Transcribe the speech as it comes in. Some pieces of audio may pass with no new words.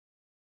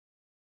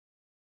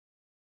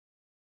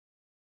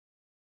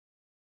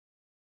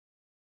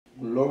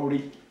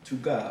Glory to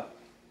God.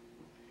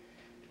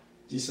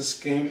 Jesus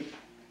came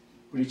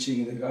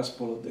preaching the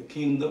gospel of the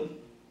kingdom,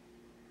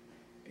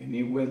 and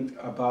he went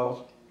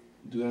about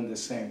doing the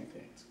same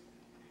things.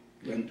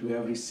 He went to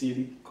every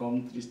city,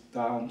 countries,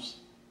 towns,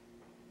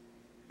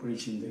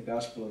 preaching the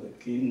gospel of the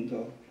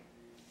kingdom,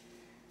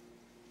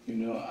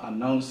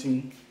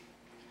 announcing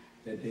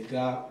that the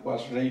God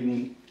was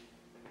reigning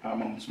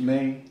amongst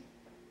men,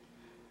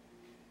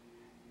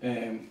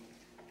 and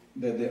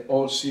that the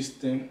old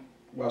system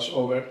was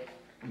over,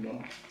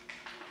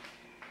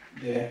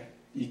 that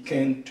he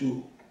came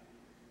to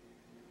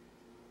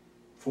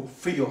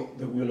fulfill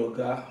the will of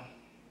God,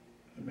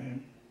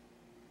 amen,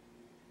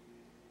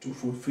 to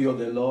fulfill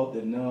the law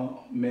that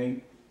no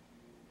man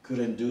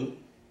couldn't do.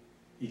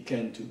 He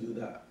came to do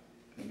that,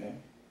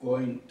 amen,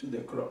 going to the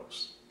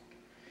cross,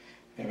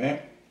 amen.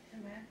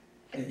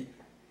 Amen.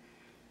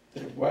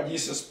 What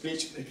Jesus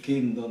preached, the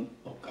kingdom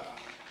of God,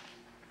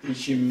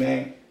 teaching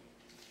men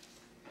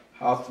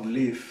how to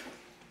live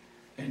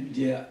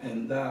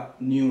in that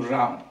new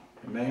realm,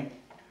 amen.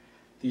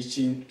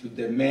 Teaching to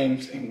the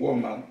men and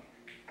women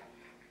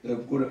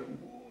that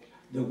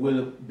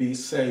will be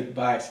saved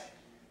by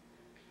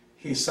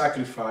his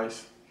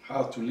sacrifice,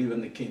 how to live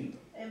in the kingdom,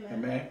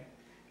 amen.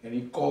 And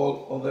he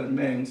called other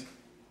men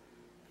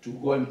to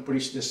go and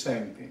preach the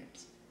same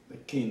things, the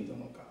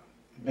kingdom of God,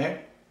 amen.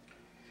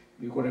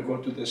 We're going to go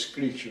to the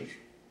scriptures,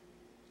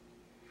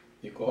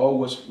 because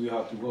always we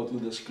have to go to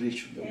the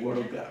scripture, the word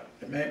of God,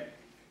 amen.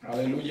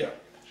 Hallelujah.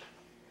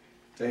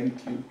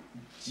 Thank you,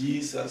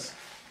 Jesus.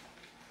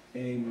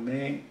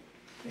 Amen,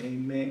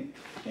 amen,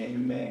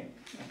 amen.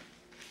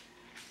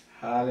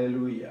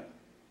 Hallelujah.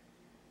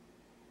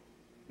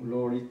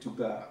 Glory to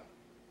God.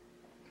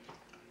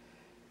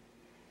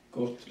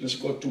 Let's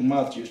go to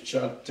Matthew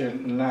chapter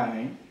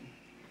 9.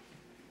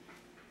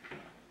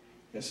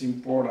 It's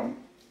important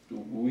that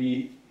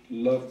we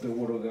love the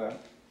word of God,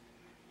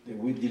 that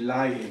we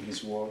delight in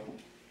his word.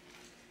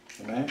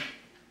 Amen.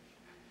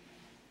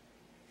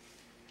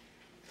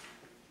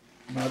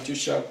 Matthew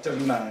chapter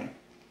 9.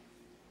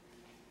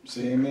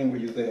 Say amen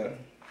when you're there.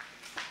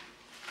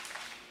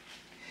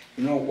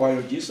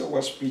 While Jesus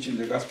was preaching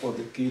the gospel of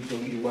the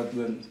kingdom, he was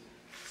doing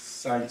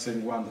signs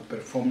and wonders,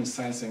 performing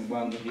signs and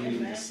wonders,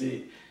 healing the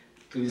sick,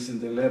 cleansing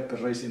the leper,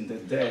 raising the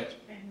dead.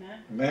 Amen.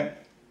 Amen.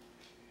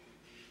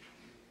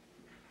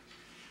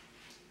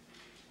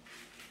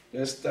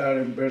 Let's start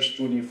in verse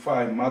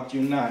 25,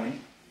 Matthew 9,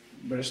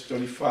 verse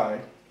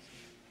 25.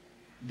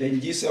 Then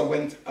Jesus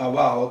went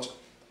about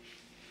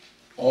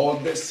all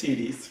the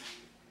cities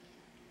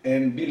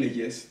and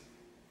villages,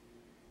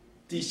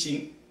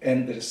 teaching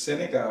in their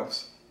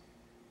synagogues,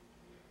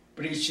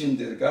 preaching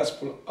the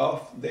gospel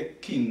of the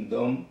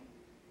kingdom,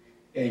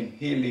 and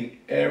healing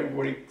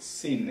every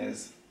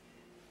sickness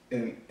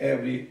and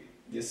every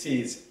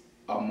disease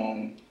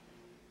among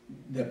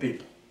the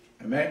people.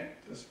 Amen?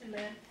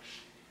 Amen.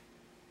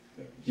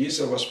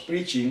 Jesus was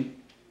preaching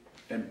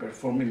and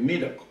performing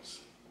miracles.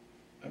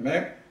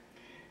 Amen?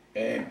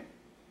 And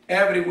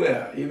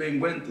everywhere,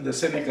 even went to the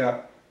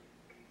synagogue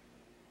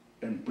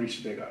and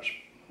preached the gospel.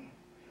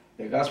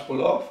 The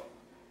gospel of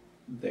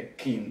the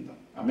kingdom.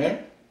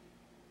 Amen?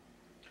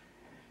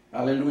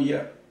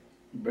 Hallelujah.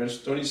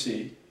 Verse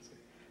 36.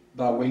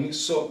 But when he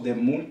saw the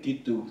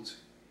multitude,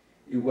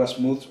 he was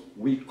moved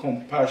with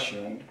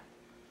compassion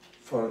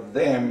for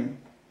them,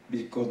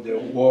 because they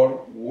were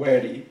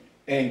weary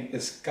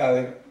and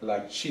scattered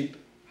like sheep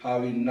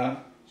having no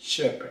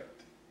shepherd.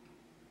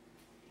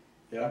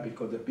 Yeah,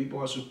 because the people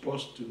are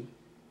supposed to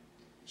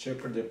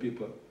shepherd the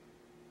people.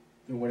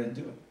 They wouldn't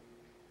do it.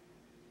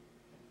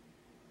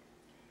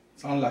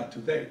 Sound like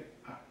today.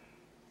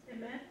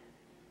 Amen.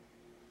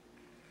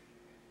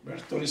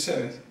 Verse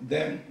 37,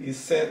 then he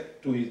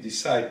said to his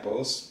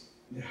disciples,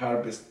 the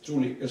harvest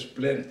truly is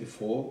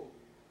plentiful,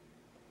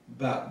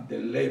 but the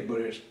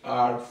laborers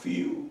are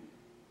few.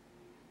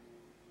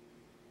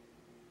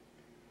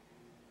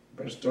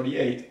 Verse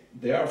 38,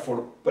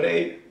 therefore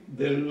pray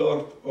the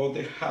Lord of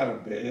the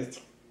harvest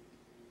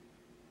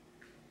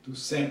to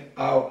send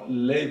out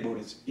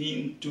laborers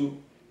into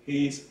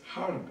his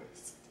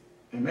harvest.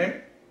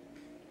 Amen.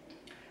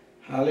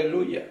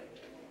 Hallelujah.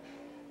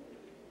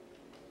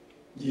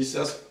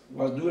 Jesus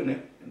was doing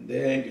it, and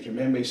then you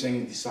remember he sent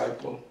his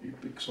disciples, he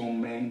picked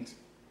some men,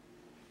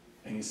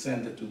 and he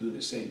sent them to do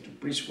the same, to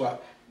preach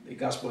what? The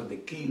gospel of the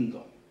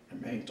kingdom.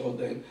 Amen. He told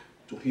them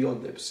to heal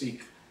the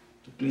sick,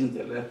 to cleanse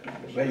the leper,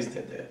 to raise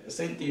the dead. The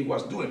same thing he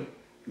was doing.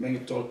 Amen. He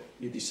told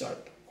his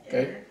disciples.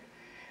 Okay?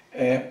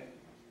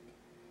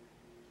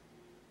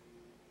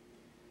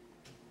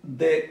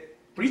 The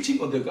preaching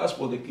of the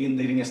gospel of the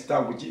kingdom didn't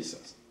start with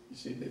Jesus. You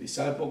see, the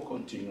disciples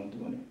continued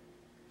doing it.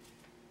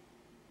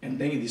 And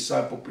then the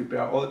disciples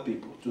prepare other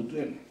people to do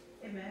it.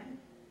 Amen.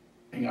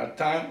 In our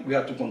time, we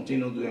have to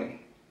continue doing,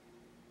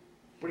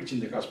 preaching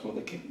the gospel of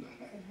the kingdom.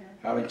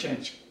 Haven't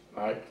changed,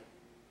 right?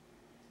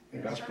 The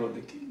gospel of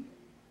the kingdom.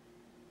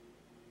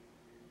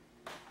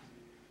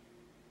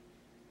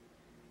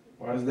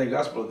 What is the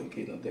gospel of the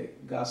kingdom?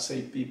 That God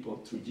saved people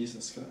through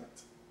Jesus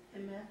Christ.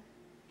 Amen.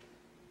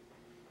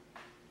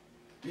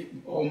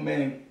 all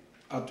men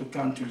have to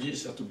come to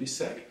Jesus to be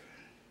saved.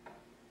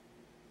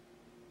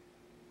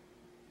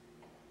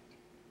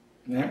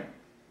 Yeah?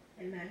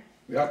 Amen.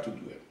 We have to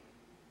do it.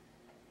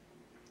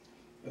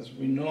 As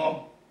we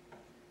know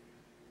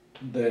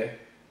that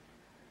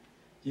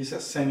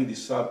Jesus sent his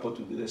disciples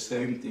to do the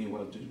same thing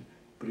while doing,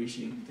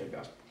 preaching the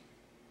gospel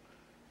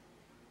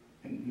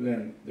and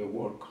doing the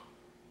work.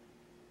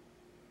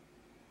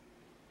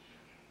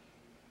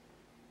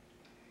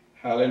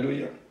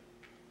 Hallelujah.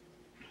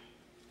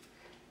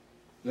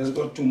 Let's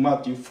go to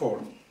Matthew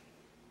 4.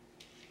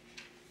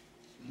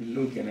 We're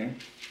looking at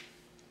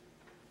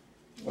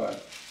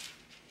what?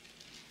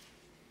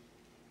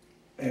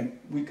 And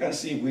we can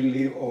see, we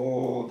leave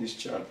all this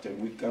chapter,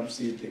 we can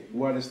see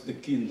what is the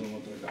kingdom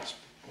of the gospel,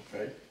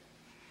 okay?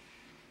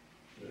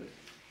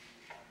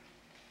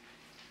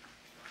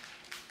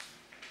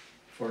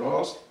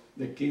 For us,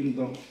 the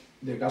kingdom,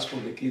 the gospel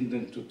of the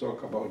kingdom, to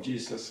talk about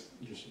Jesus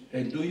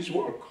and do his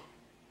work.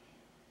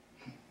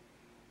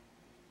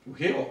 To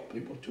heal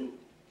people too.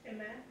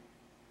 Amen.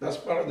 That's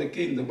part of the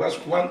kingdom. That's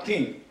one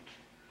thing.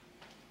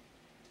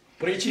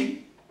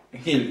 Preaching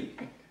and healing.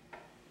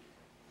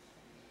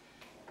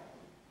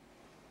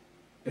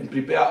 And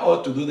prepare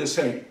all to do the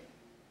same.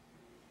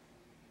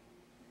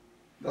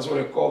 That's what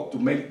it's called, to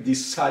make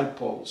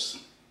disciples.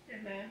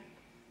 Amen.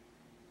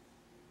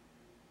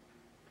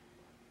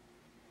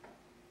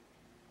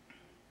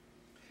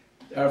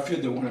 There are a few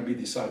that want to be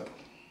disciples.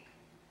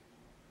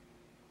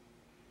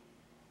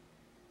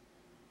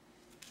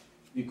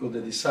 Because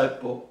the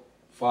disciple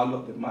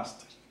follow the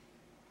master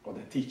or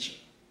the teacher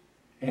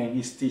and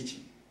his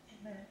teaching.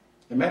 Amen.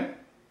 Amen?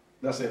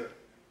 That's it.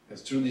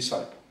 That's true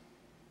disciple.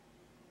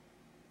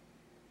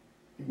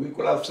 If we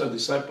could have a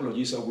disciple of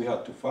Jesus, we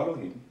have to follow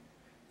him,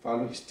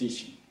 follow his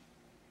teaching,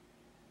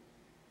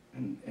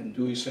 and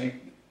do his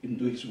thing, and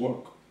do his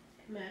work.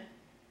 Amen.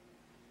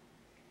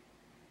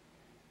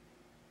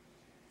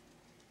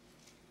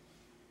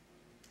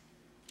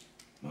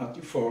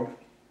 Matthew 4.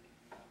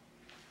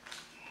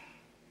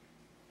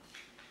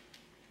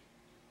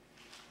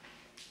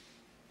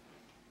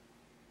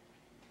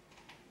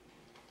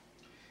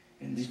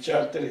 In this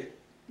chapter,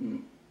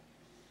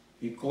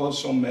 he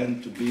calls some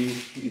men to be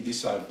his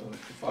disciples,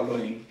 to follow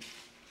him.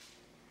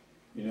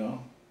 You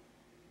know,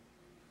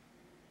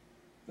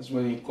 that's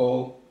when he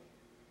called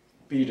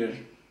Peter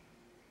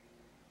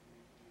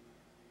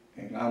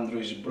and Andrew,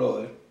 his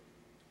brother,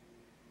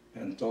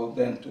 and told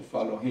them to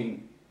follow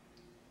him,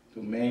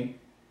 to make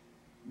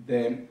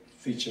them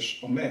fishers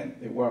of men.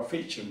 They were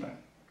fishermen.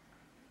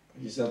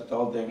 Jesus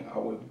told them, I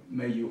will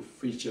make you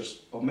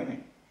fishers of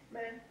men.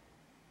 Amen.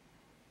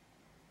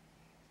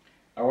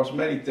 I was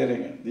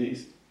meditating on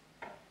this,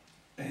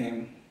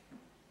 and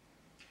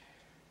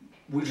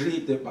we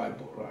read the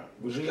Bible, right?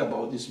 We read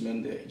about these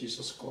men that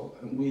Jesus called,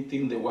 and we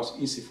think that was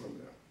easy for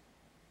them.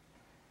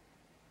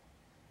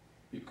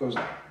 Because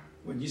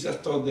when Jesus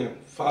told them,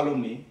 follow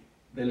me,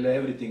 they left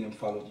everything and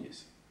followed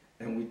Jesus.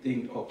 And we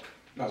think, oh,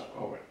 that's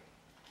over. It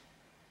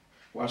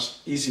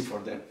was easy for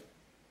them.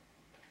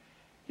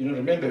 You know,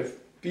 remember,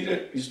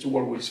 Peter used to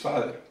work with his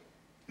father,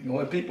 and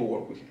other people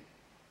work with him.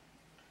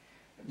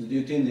 Do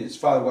you think his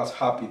father was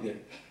happy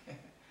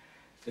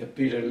that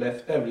Peter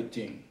left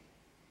everything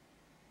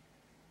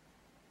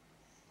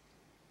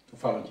to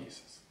follow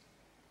Jesus?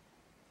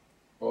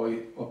 Or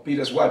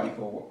Peter's wife,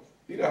 because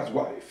Peter's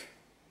wife.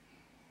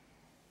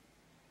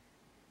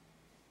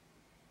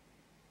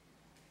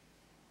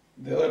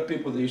 The other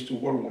people that used to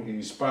work with him,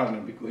 his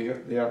partner,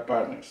 because they are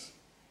partners.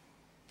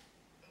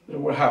 They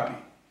were happy.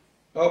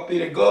 Oh,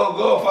 Peter,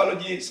 go, follow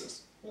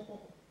Jesus.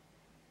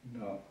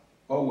 No,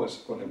 always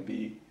going to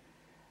be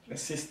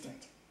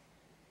resistant.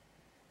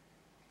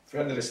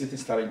 First, the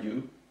resistance starts in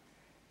you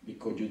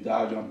because you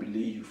doubt, you don't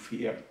believe, you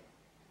fear.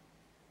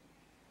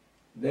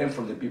 Then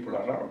from the people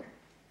around you,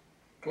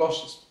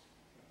 closest,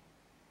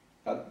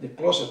 the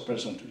closest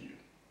person to you,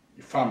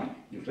 your family,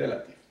 your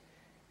relative,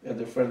 they're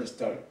the first that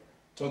start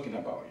talking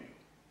about you.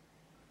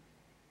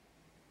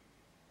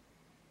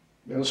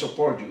 They don't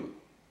support you.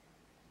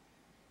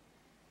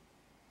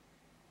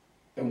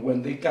 And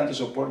when they come to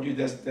support you,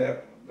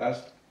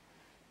 that's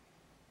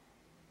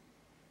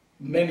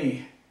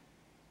many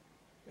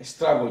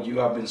struggles you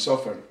have been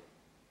suffering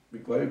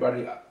because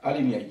everybody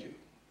alienate you.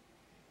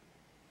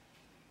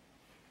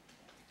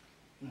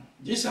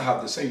 Jesus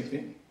had the same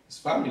thing. His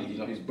family, you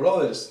know, his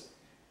brothers,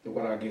 they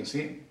were against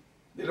him.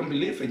 They don't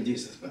believe in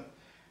Jesus.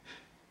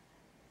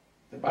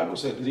 The Bible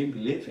said they didn't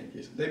believe in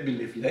Jesus. They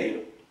believed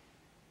later.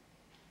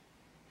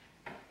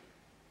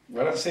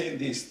 Why I'm saying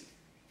this?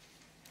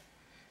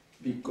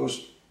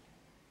 Because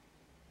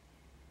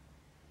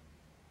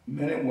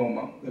men and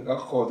women, they got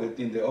caught, they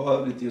think that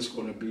everything is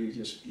going to be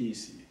just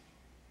easy.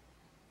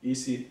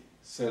 Easy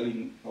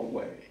selling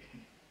away.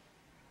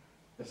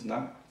 It's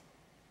not.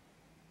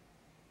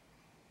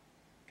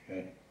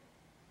 Okay?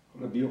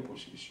 Going to be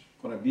opposition.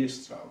 Going to be a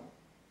struggle.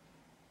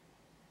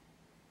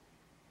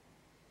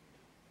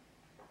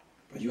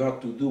 But you have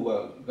to do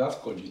what God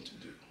called you to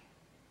do,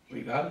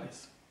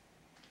 regardless.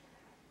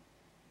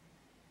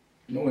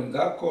 You know, when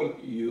God called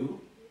you,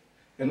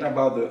 and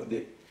about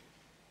the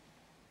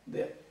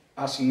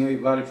asking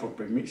everybody for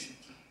permission.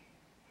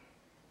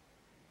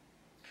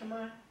 Come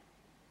on.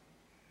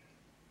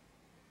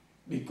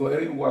 Because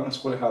everyone is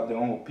going to have their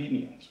own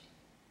opinions.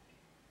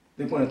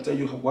 They're going to tell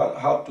you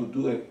how to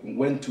do it and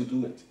when to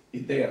do it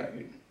if they are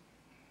agree.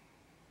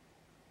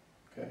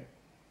 Okay.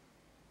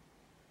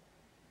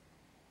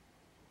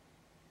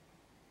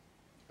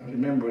 I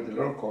remember the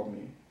Lord called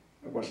me.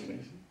 I wasn't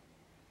easy.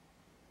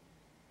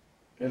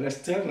 And it's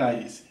still not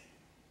easy.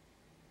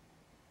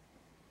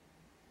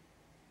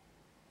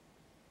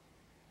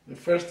 The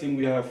first thing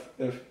we have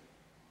is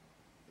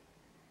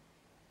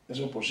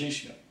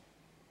opposition.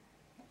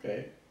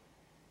 Okay?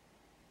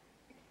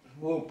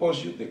 Who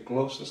oppose you? The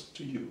closest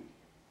to you.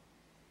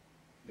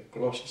 The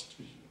closest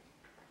to you.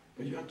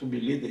 But you have to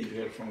believe that you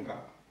hear from God.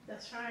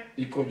 That's right.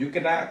 Because you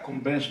cannot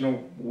convince no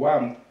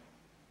one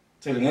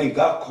telling, hey,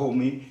 God called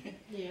me.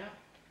 Yeah.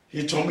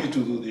 He told me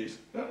to do this.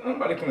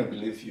 Nobody gonna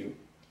believe you.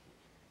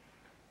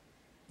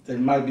 They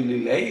might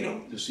believe later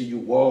to see you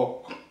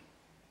walk.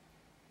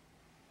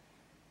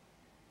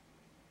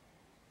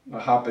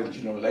 What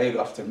happens, later,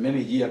 after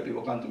many years,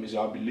 people come to me and say,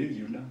 I believe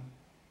you now.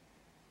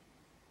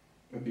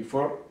 But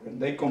before, when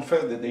they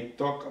confess that they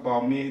talk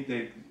about me,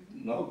 they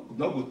no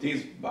good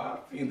things,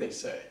 bad things they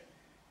say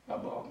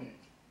about me.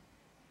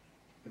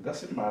 It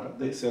doesn't matter.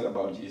 They said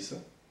about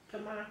Jesus.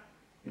 Come on.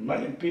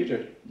 Imagine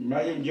Peter,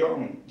 imagine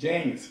John,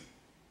 James.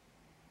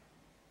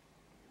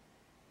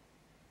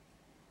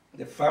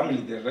 The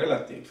family, the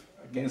relative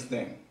against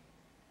them.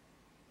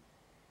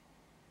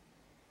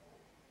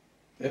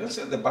 They don't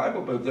say the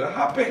Bible, but they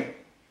happen.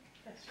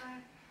 That's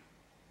right.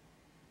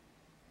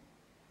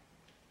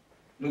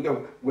 Look at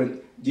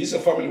when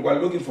Jesus' family were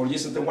looking for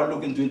Jesus, they were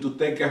looking to him to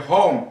take it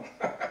home.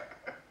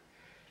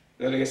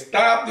 They're like,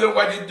 stop doing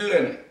what you're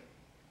doing.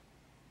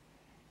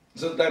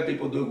 Sometimes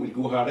people do it with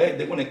good heart. Hey,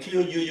 they're going to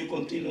kill you, you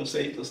continue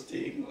saying those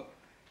things.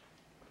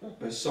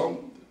 But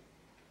some,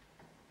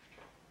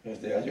 as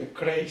they are, you're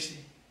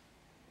crazy.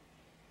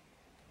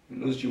 You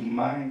lose your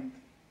mind.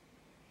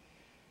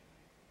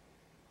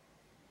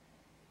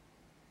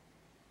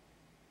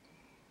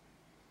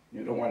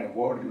 You don't want to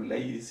work, you're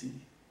lazy.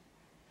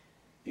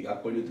 You got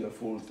to call you to a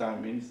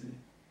full-time ministry.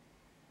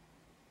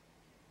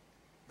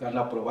 God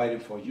not providing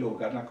for you, or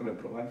God not going to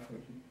provide for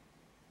you.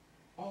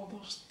 All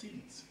those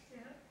things.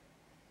 Yeah.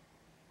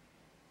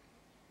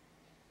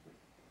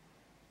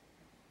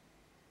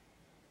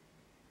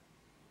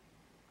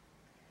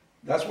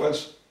 That's why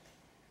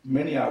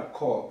many are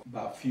called,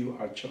 but few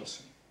are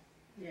chosen.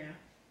 Yeah.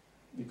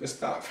 Because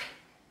tough.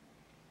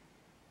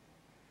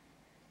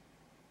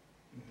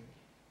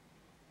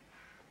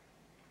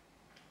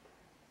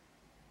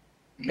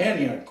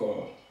 Many are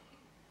called,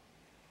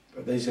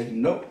 but they say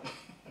no.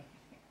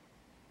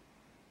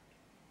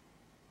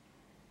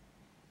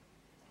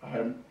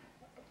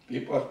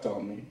 People have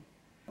told me,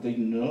 they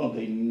know,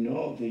 they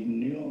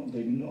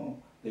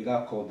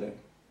got called them.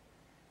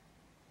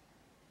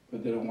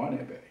 But they don't want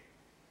anybody.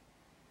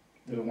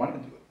 They don't want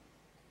to do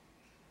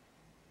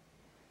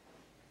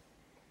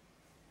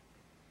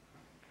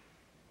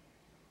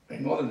it. I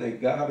know that they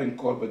God haven't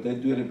called, but they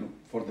do it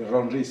for the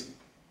wrong reason.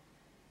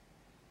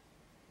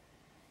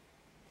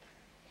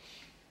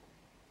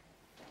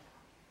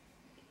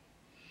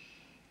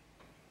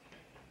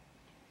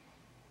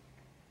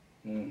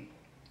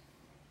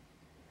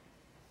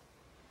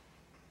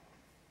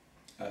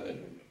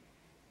 Hallelujah.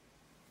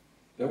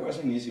 That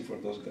wasn't easy for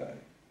those guys,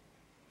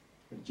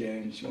 for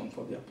James, John,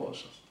 for the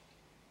apostles.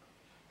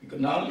 Because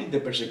not only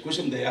the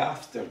persecution they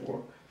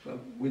afterward, but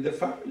with the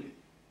family,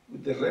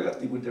 with the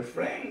relative, with their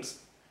friends.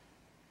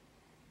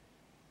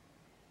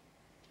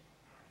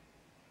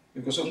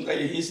 Because sometimes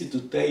it's easy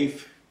to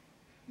take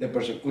the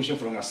persecution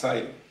from a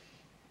side.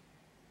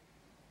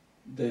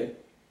 They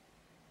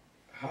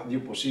have the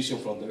opposition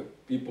from the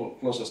people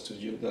closest to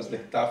you. That's the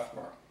tough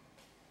one.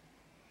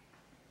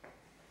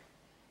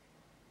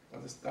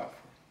 That's the tough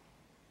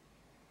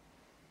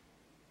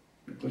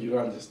one. Because you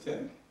don't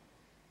understand.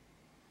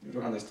 You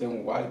don't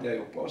understand why they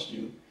oppose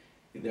you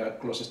if they are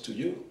closest to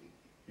you.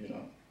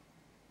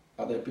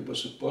 Other people are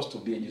supposed to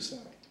be on your side.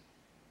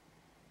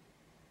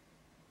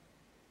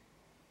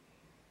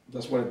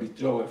 That's why a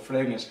betrayal, a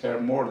friend is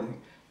hurt more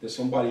than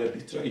somebody else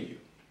betrayed you.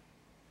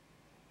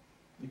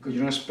 Because you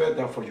don't expect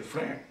that for your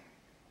friend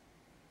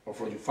or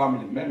for your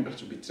family members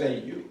to betray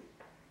you,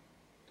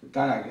 to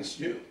turn against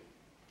you.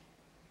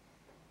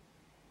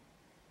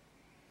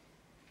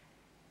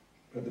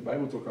 But the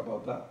Bible talks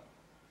about that.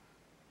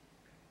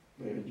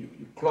 You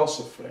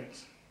closer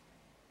friends.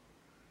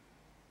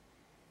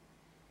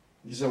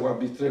 Jesus was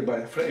betrayed by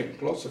a friend,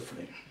 closer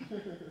friend.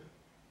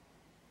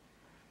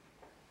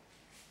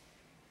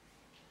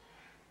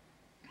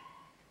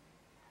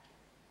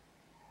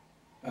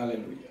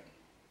 Hallelujah.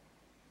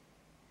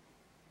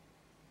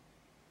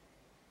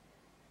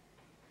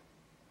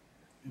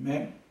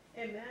 Amen.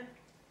 Amen.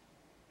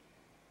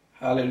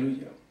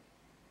 Hallelujah.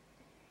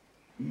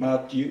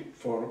 Matthew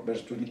 4,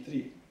 verse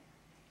 23.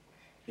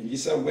 And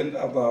Jesus went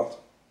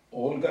about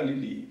all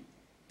Galilee,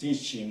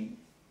 teaching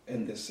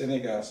in the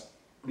synagogues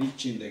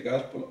preaching the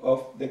gospel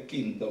of the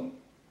kingdom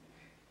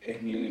and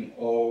healing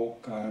all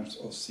kinds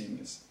of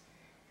sickness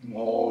and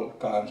all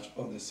kinds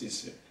of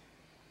disease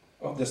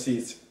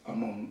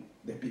among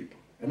the people.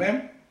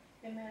 Amen?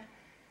 Amen.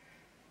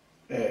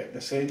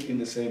 The same in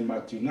the same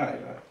Matthew 9,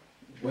 right?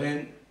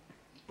 When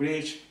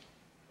preach,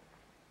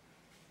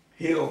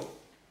 heal,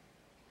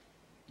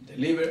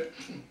 deliver.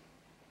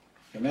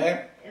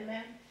 Amen?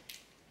 Amen.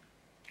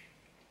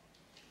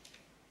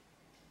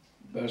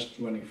 Verse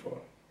 24.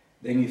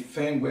 Then his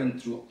fame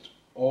went through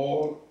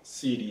all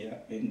Syria,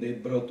 and they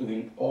brought to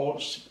him all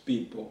sick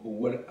people who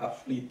were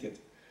afflicted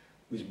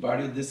with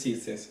various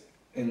diseases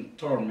and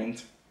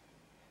torments,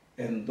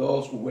 and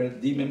those who were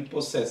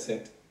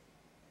demon-possessed,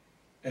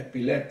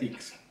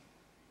 epileptics,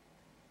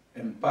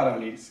 and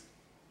paralytics,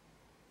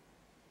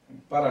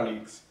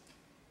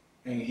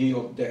 and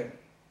healed them.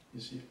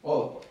 You see,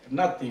 all of it.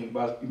 Nothing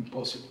was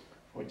impossible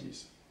for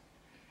Jesus.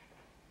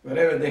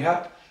 Wherever they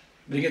have,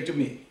 bring it to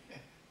me.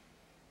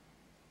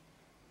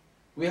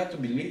 We have to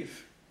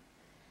believe.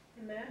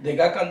 Amen. The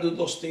God can do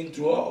those things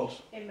through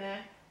us Amen.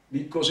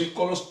 because He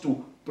calls us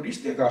to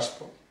preach the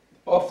gospel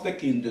of the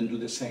kingdom, do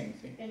the same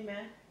thing.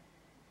 Amen.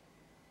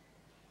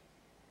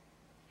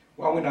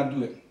 Why are we not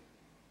doing?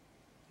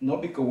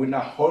 Not because we're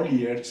not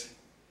holier,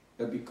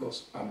 but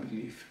because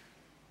unbelief.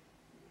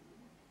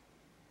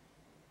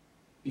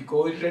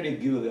 Because He already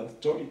gave the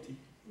authority.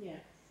 Yes.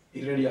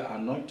 He already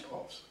anointed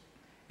us.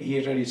 He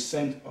already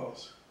sent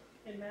us.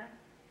 Amen.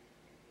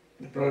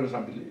 The problem is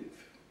unbelief.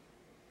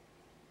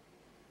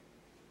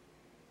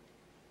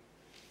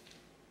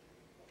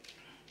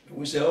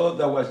 We say, oh,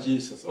 that was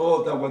Jesus.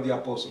 Oh, that was the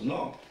apostle.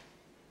 No.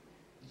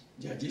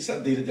 Yeah,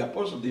 Jesus did it. The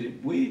apostle did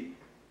it. We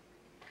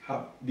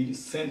have been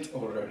sent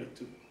already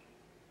to.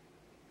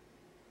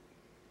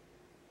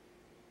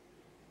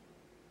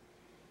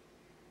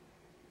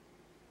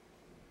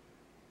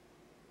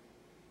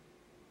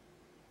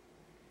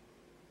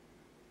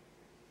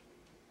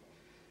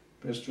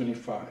 Verse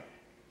 25.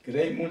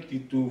 Great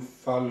multitude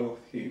followed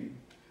him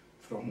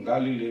from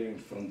Galilee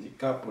and from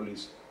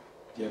Decapolis,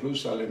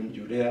 Jerusalem,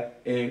 Judea,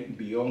 and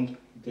beyond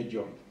the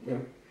Jordan.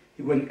 Well,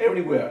 he went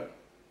everywhere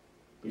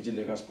preaching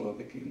the gospel of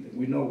the kingdom.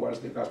 We know what is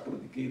the gospel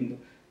of the kingdom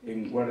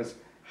and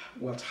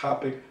what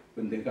happened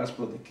when the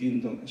gospel of the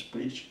kingdom is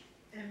preached.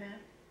 Amen.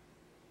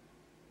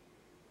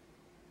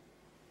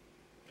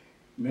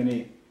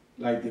 Many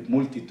like the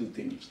multitude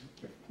things.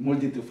 The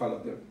multitude follow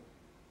them.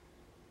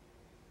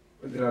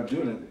 But they are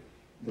doing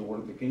the word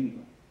of the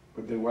kingdom.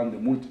 But they want the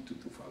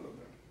multitude to follow them.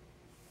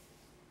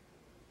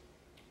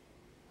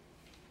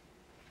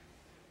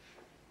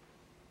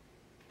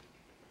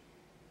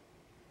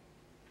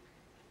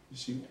 You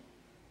see,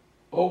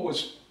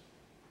 always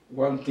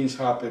one thing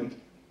happened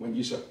when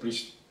Jesus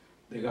preached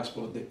the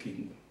gospel of the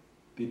kingdom.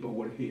 People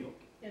were healed.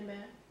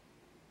 Amen.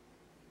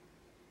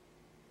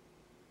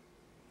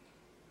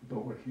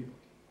 People were healed.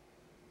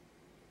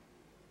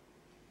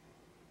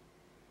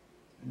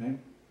 Amen?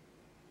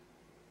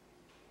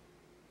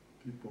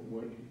 People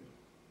were healed.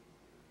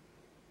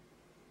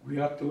 We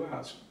have to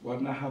ask,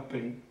 what not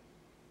happening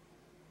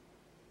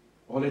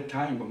all the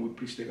time when we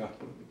preach the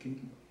gospel of the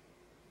kingdom?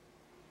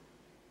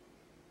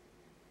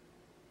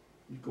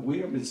 Because we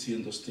have been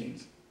seeing those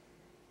things.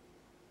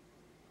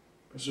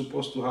 It's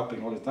supposed to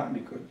happen all the time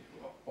because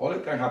all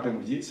it can happen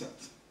with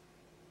Jesus.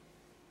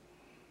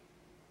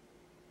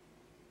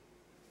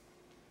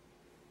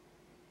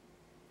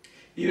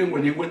 Even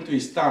when he went to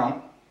his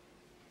town,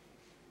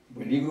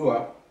 when he grew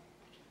up,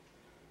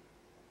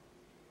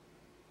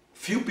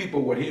 few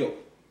people were healed.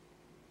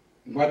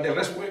 While the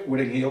rest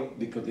weren't healed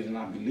because they did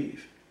not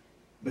believe.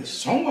 But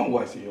someone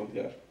was healed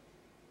there.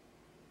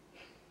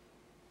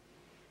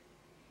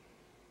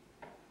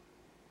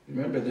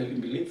 Remember, they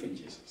didn't believe in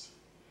Jesus.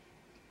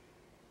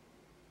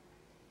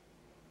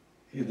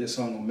 He's the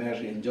son of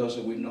Mary and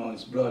Joseph. We know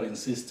his brothers and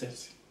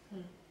sisters.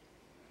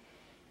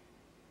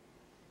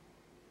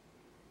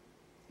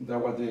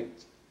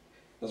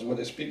 That's what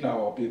they speak now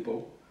about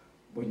people.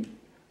 When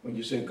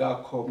you say,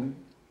 God called me,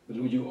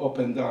 will you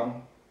open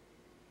down?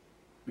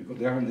 Because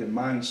they have in their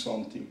mind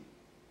something.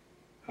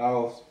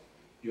 How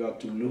you have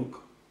to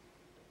look.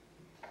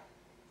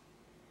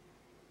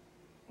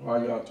 How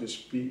you have to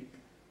speak.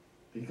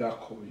 Did God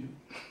call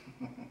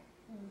you?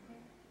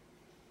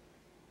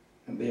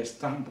 And they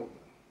stumbled.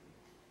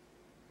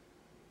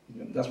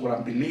 That's what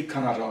unbelief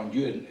come around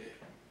you. And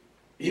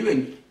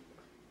even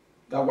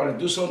God want to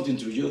do something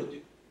to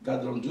you,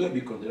 God don't do it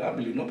because they don't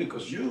believe, not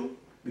because you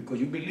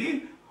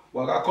believe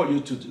what God called you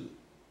to do.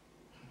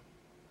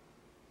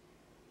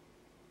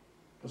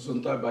 But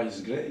sometimes by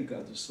His grace,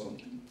 God do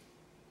something.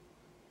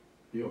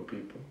 Your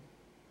people,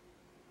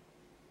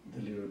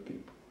 deliver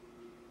people.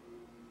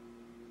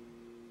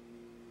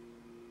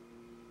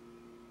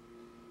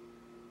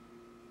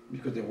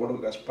 Because the word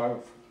of God is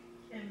powerful.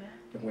 Amen.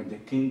 And when the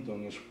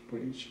kingdom is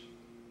preached,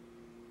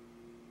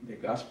 the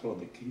gospel of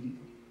the kingdom,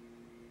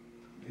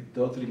 the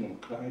doctrine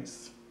of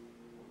Christ,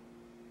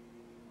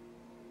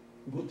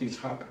 good things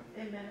happen.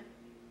 Amen.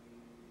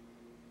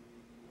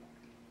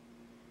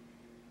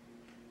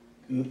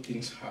 Good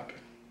things happen.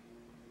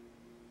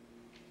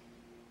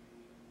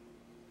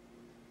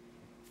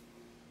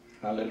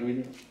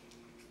 Hallelujah.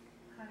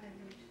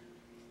 Hallelujah.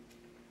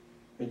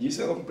 But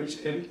Jesus don't preach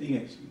anything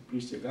else. He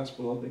preached the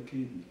gospel of the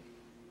kingdom.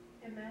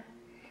 Amen.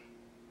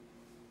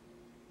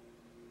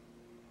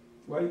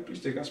 Why he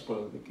preached the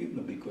gospel of the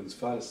kingdom? Because his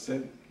father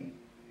sent him.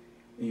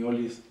 And he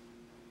only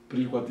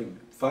preached what the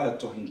father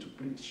told him to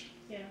preach.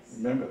 Yes.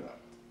 Remember that.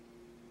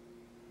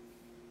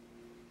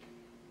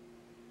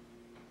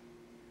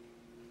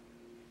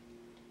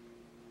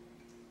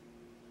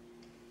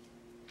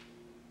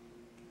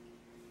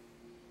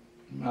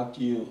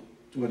 Matthew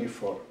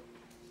 24.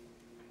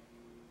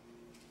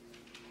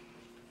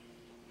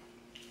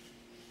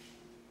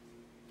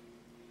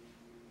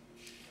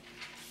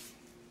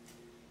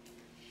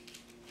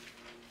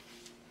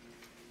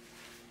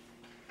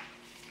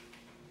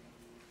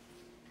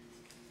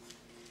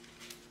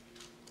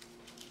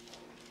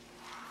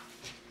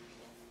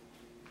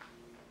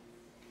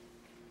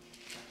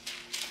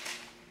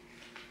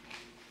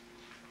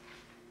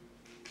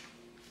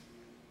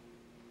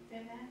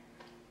 Amen.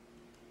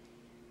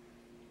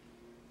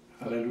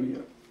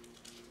 Hallelujah.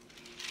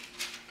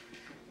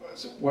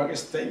 So one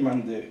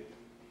statement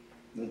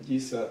that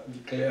Jesus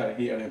declared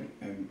here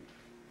in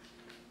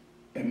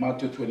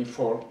Matthew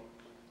 24,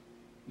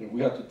 that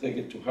we have to take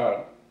it to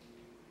heart.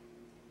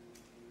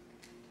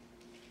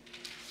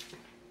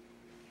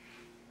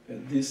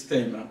 And this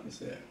statement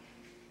is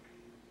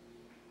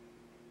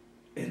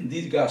in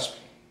this gospel,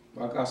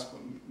 what gospel?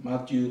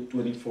 Matthew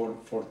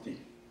 24:14.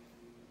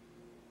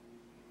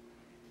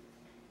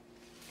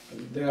 Are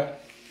you there?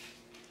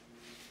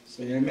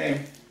 Say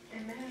amen.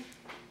 Amen.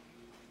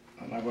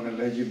 I'm not going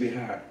to let you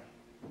behind.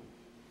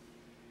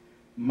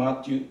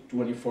 Matthew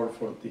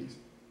 24:14.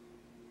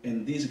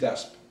 In this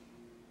gospel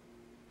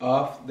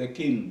of the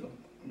kingdom,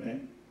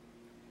 amen?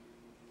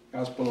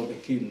 Gospel of the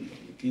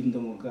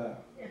kingdom of God.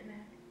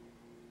 Amen.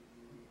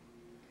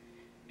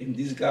 In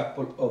this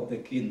gospel of the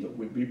kingdom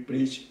will be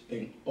preached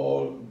in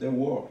all the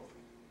world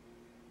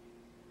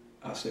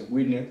as a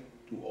witness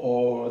to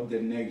all the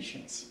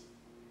nations.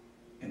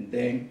 And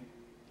then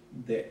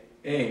the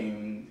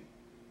end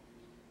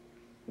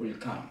will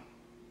come.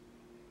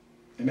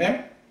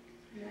 Amen?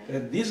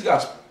 Amen. This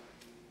gospel,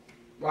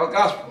 what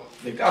gospel?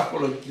 The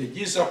gospel of the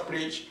Jesus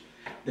preached,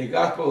 the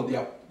gospel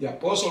of the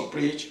apostle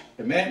preached,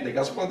 amen? The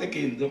gospel of the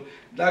kingdom,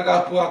 that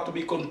gospel has to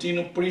be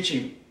continued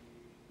preaching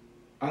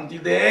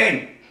until the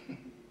end.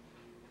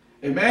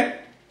 Amen?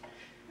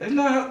 There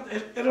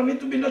don't need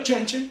to be no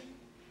changing.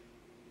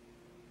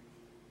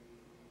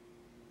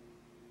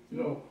 You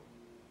know,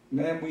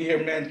 man, we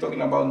hear men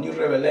talking about new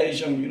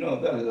revelation, you know,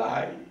 they're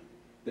lying.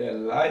 They're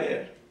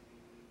liar.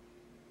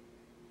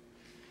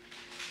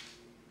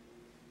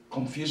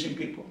 Confusing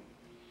people.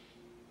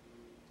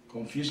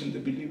 Confusing the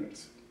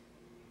believers.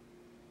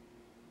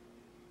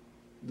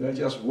 They're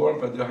just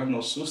words, but they have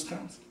no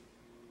substance.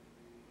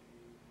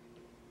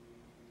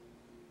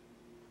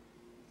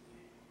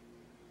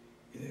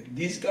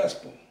 This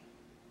gospel,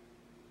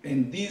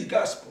 and this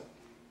gospel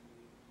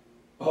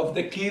of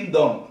the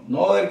kingdom,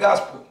 no other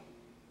gospel,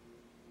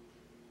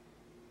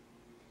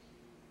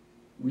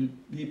 will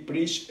be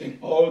preached in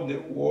all the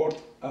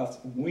world as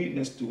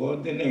witness to all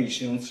the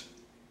nations,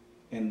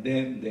 and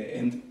then the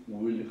end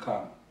will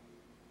come.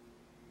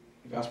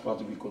 The gospel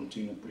has to be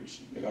continued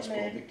preaching, the gospel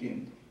Amen. of the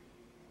kingdom.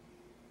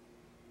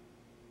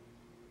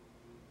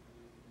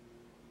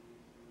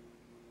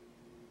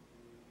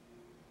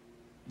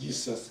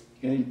 Jesus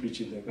came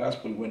preaching the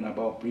gospel, went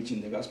about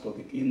preaching the gospel of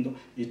the kingdom.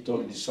 He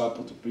told the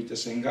disciples to preach the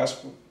same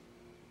gospel.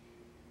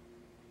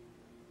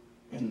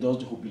 And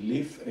those who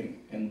believed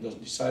and those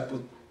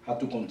disciples had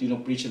to continue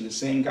preaching the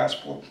same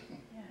gospel.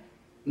 Yeah.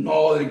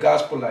 No other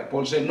gospel, like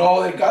Paul said,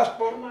 no other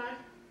gospel. Come on.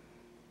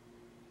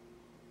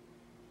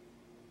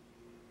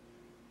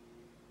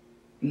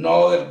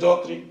 No other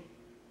doctrine.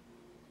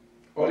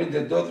 Only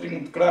the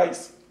doctrine of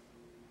Christ.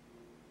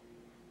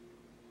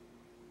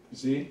 You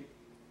see?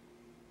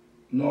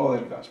 No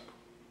other gospel.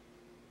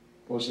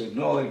 Paul said,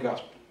 no other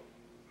gospel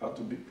had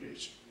to be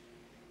preached.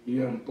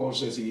 Even Paul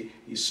says,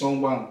 if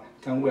someone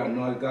can wear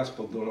another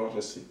gospel, do not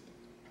receive it.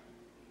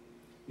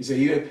 He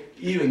said,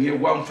 even if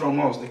one from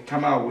us, they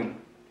come out with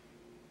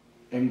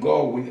and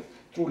go with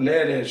through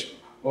letters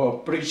or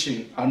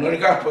preaching another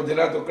gospel, the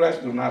light of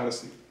Christ, do not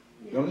receive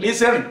it. Don't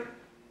listen.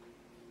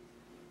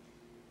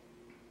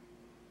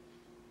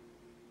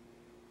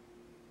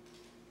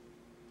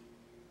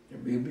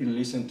 We've been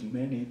listening to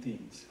many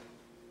things.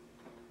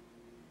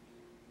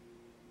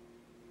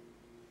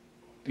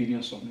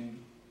 Opinions of men,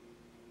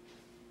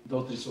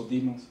 doctrines of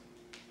demons,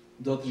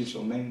 doctrines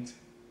of men.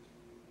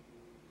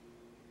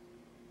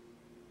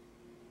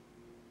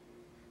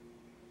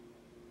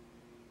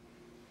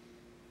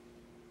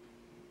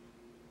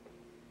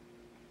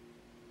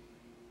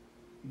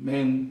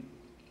 Men,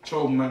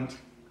 torment,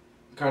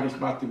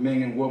 charismatic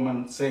men and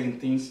women saying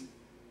things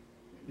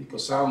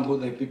because sound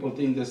good and people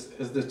think this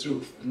is the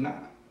truth. Nah.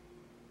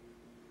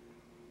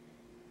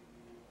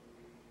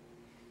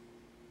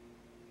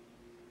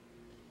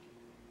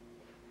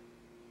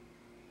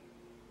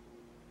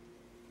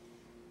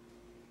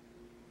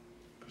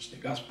 The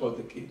gospel of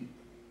the kingdom.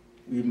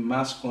 we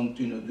must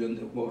continue doing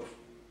the work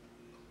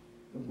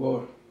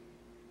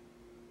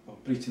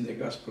of preaching the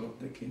gospel of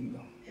the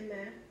kingdom.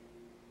 Amen.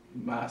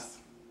 We must.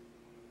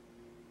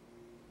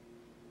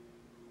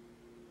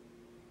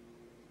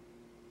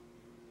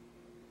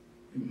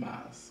 We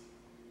must.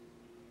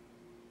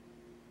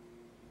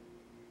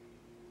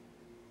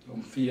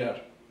 Don't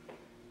fear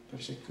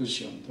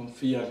persecution. Don't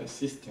fear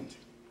resistance.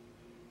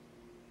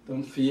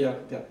 Don't fear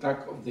the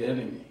attack of the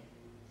enemy.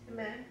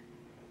 Amen.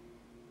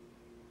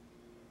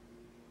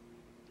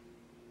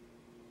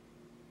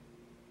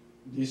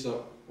 Jesus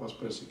was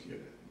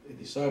persecuted. The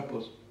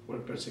disciples were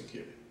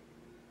persecuted.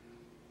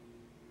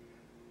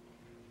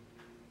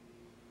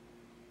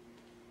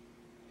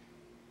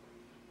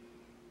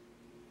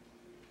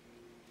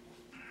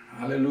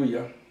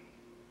 Hallelujah.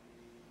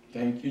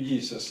 Thank you,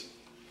 Jesus.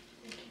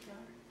 Thank you, God.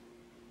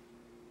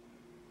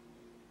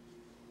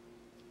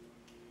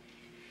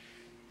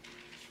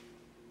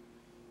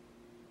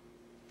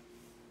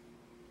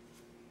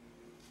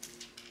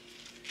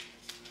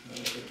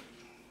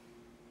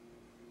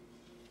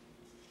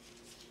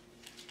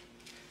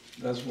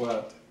 That's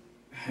what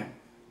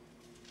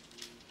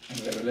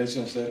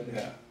Revelation said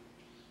there.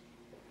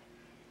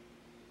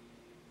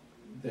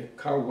 The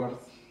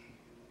cowards,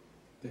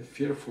 the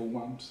fearful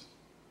ones,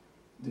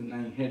 do not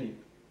inherit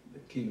the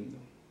kingdom.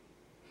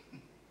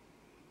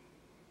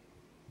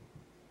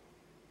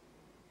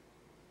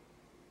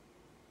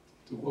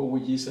 To walk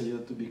with Jesus, you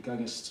have to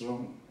become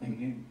strong in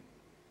Him.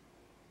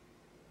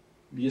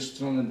 Be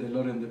strong in the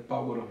Lord and the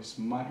power of His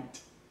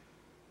might,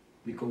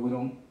 because we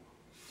don't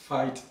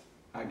fight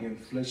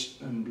against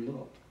flesh and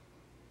blood.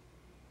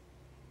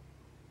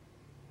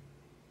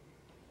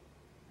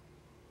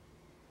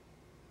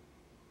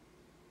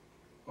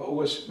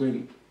 Always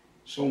when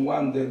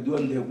someone they're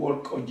doing the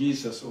work of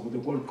Jesus or the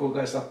work of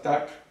God is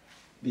attacked,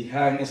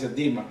 behind is a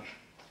demon.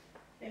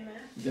 Amen.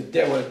 The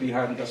devil is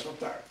behind that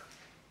attack.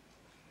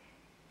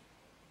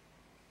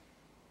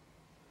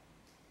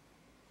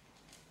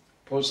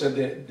 Paul said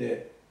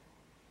that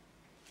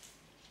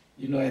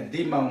a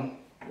demon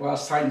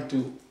was assigned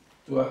to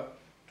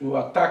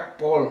attack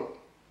Paul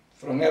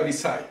from every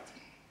side.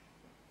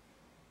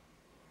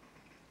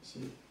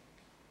 See?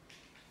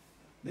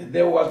 The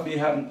devil was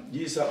behind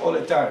Jesus all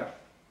the time.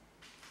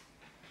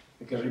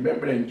 Because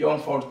remember in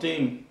John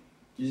 14,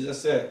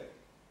 Jesus said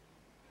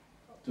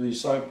to the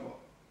disciples,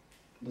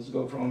 let's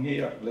go from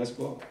here, let's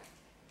go.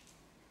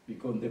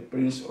 Because the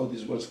prince of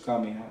this world is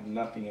coming and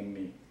nothing in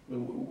me.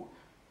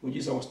 What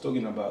Jesus was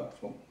talking about,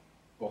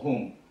 for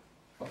whom?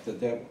 Of the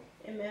devil.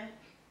 Amen.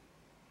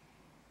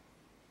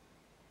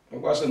 It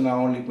wasn't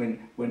only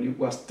when he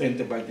was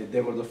tempted by the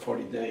devil the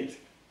 40 days,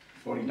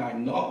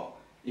 49. No,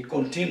 he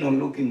continued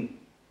looking.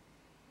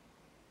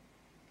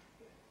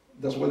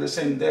 That's what the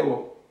same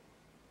devil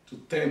to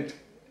tempt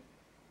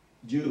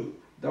you.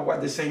 That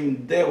was the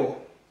same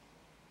devil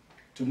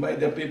to make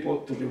the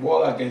people to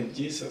revolt against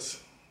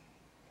Jesus.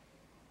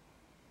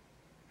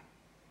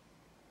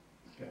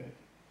 Okay.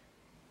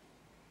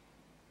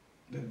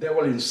 The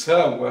devil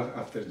himself was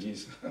after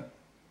Jesus.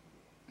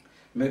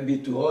 Maybe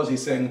to us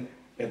he's saying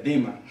a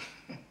demon.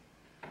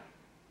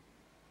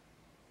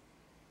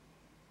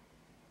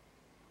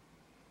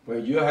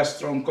 When you have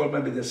strong call,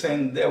 maybe the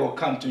same devil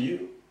come to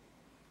you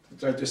to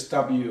try to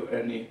stop you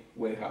any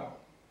way how.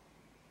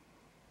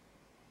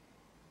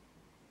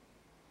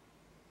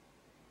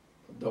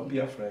 But don't be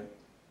afraid.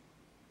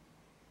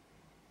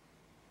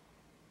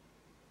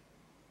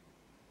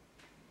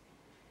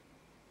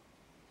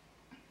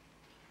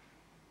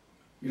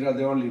 You're not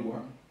the only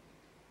one.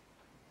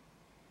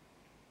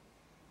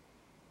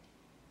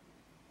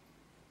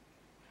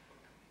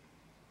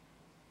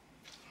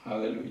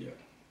 Hallelujah.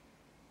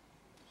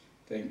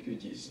 Thank you,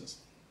 Jesus.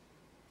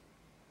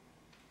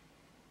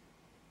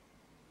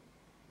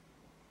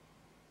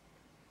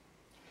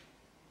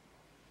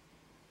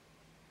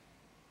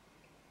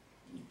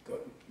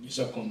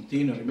 Jesus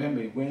continued.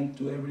 Remember, he went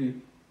to every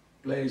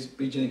place,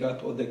 preaching the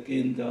gospel of the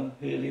kingdom,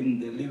 healing,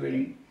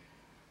 delivering,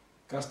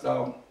 cast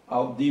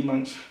out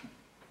demons.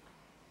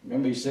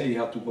 Remember, he said he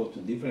had to go to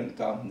different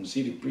towns and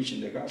cities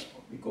preaching the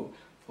gospel, because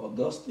for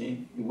those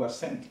things he was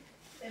sent.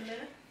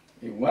 Amen.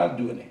 He was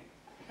doing it.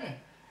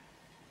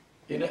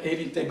 He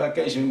didn't take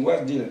vacation, he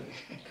was doing it.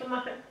 Come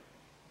on.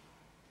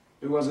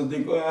 It wasn't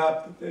thinking, oh, I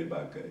have to take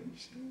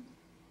vacation.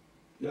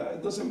 Yeah,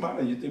 it doesn't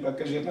matter, you take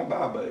vacation, not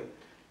bad, but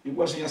it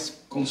wasn't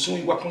just consumed,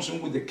 it was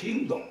consumed with the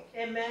kingdom.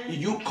 Amen.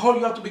 If you call,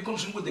 you have to be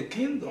consumed with the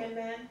kingdom.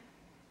 Amen.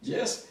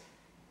 Yes.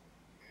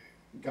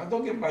 God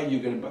don't get mad you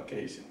get on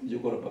vacation, you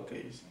go to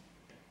vacation.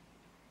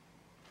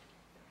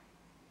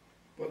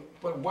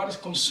 But what is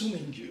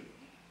consuming you?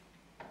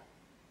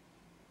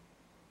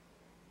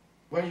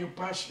 What are your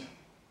passion?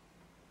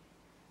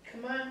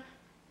 Come on.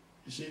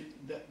 You see,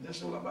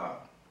 that's all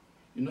about.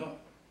 You know,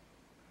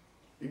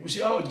 if we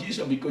say, oh,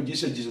 Jesus, because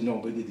Jesus, no,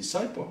 but the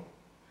disciple,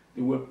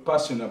 they were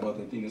passionate about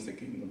the things of the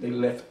kingdom. They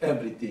left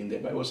everything. The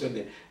Bible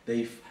said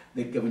that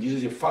when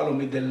Jesus said, follow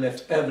me, they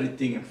left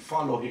everything and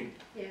follow him.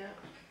 Yeah.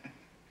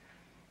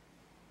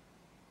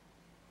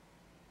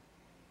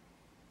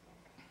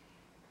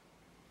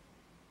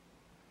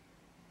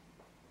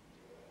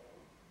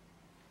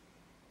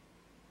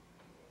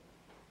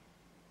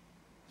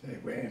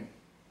 went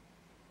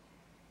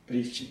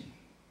preaching,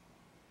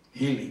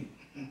 healing.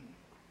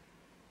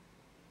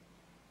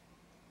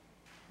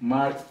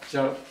 Mark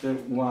chapter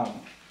 1.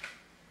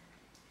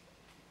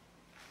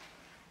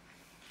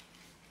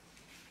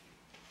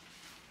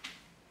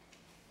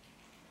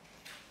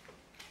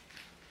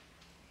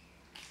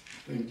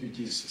 Thank you,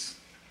 Jesus.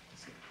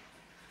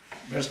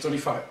 Verse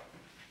 35.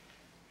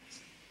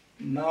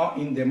 Now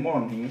in the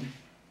morning,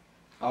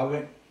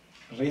 having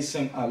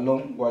risen a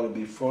long while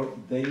before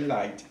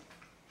daylight,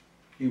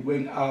 he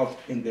went out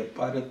and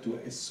departed to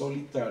a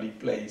solitary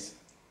place,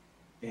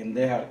 and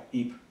there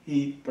he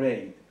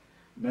prayed.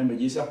 Remember,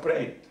 Jesus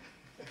prayed.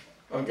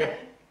 Okay?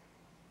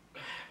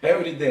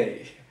 Every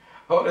day,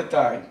 all the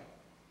time.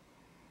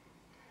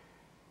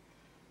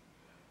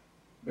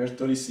 Verse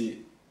 36.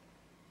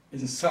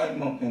 And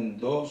Simon and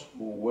those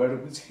who were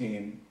with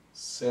him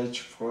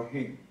searched for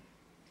him.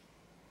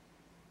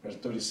 Verse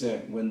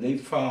 37. When they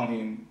found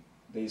him,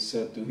 they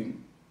said to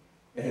him,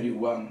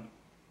 everyone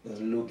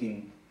is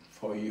looking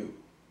for you.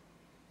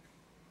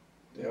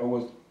 They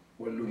always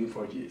were looking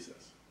for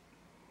Jesus.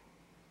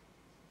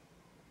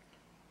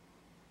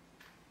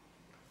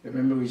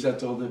 Remember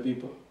Jesus told the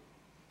people,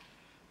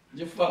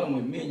 you follow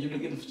with me and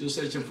you're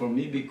searching for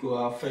me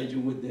because I fed you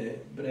with the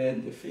bread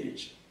and the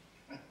fish.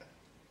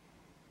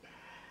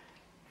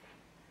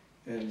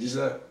 And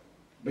Jesus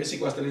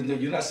basically was telling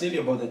them, you're not serious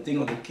about the thing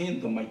of the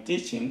kingdom, my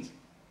teachings.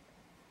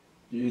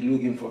 You're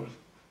looking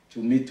to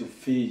me to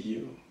feed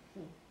you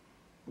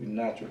with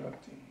natural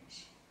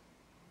things.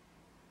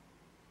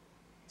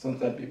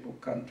 Sometimes people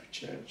come to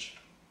church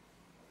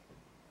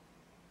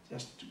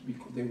just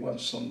because they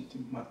want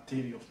something,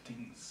 material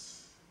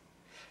things.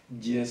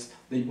 Yes,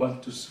 they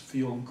want to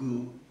feel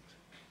good,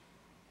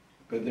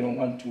 but they don't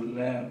want to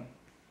learn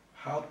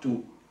how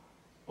to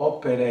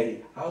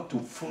operate, how to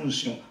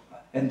function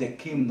in the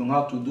kingdom,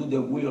 how to do the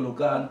will of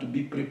God, to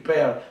be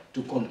prepared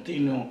to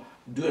continue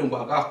doing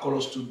what God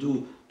calls us to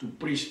do, to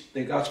preach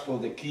the gospel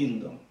of the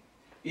kingdom.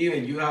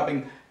 Even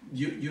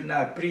you're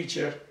not a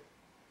preacher,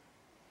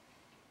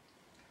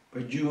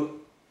 but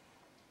you,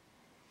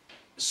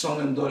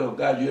 son and daughter of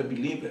God, you're a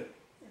believer.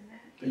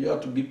 So you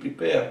have to be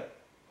prepared.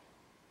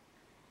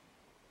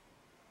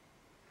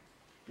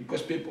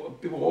 Because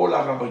people all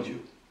around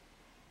you.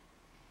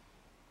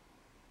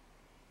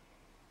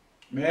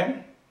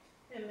 Amen?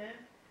 Amen.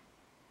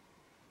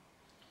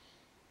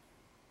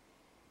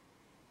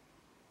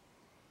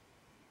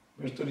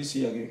 Verse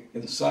 36 again.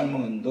 And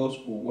Simon and those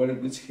who were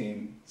with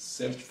him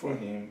searched for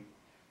him.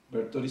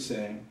 Verse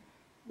 37.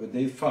 When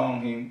they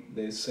found him,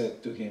 they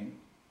said to him,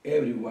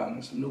 everyone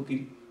is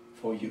looking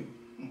for you.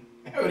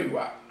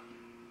 Everyone.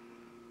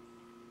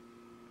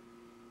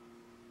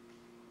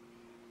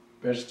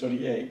 Verse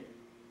 38.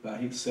 But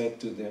he said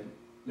to them,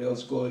 let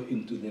us go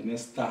into the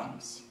next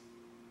towns.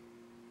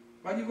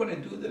 What are you going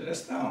to do the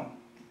next town?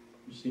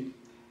 You see?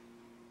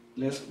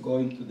 Let's go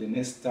into the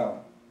next town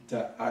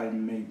that I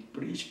may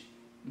preach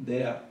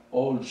there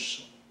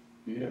also.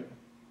 Yeah.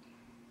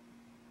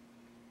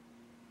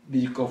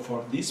 Because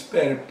for this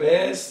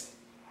purpose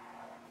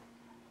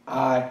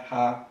I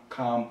have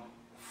come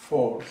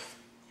forth.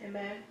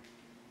 Amen.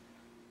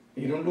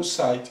 He don't lose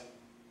sight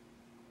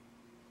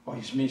of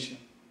his mission.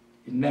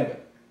 He never.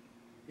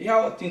 He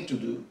has a thing to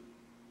do,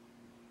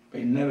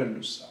 but he never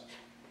lose sight.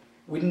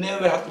 We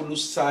never have to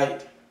lose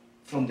sight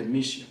from the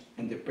mission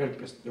and the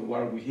purpose, the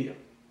why we're here.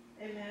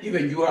 Amen.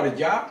 Even you are a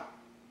job,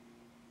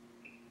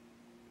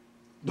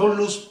 don't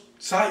lose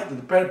sight of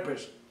the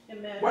purpose.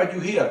 Amen. Why are you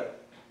here?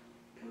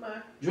 Come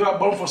on. You are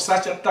born for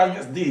such a time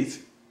as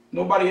this.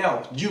 Nobody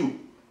else. You.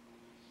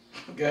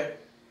 Okay?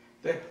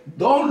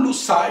 Don't lose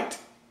sight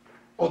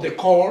of the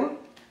call.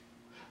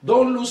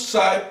 Don't lose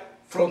sight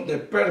from the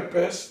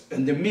purpose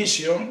and the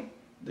mission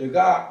that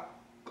God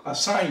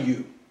assigned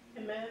you.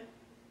 Amen.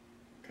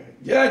 Okay?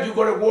 Yeah, you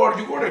go to work,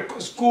 you go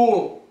to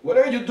school,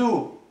 whatever you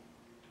do.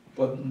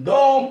 But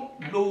don't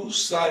lose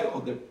sight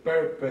of the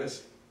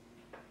purpose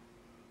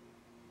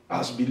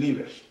as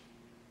believers.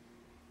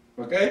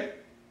 Okay?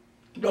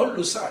 Don't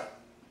lose sight.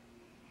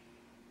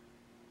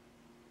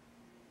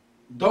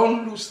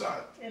 Don't lose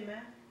sight.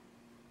 Amen.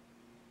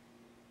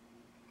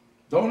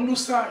 Don't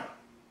lose sight.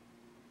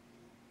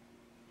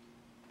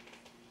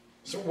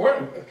 So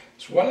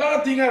a lot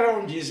of things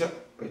around Jesus,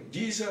 but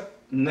Jesus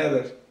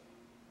never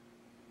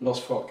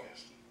lost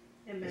focus.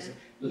 Amen.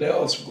 Let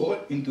us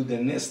go into the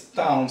next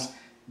towns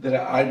that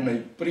I may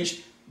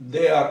preach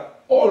there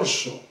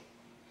also,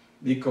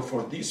 because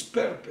for this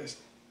purpose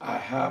I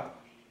have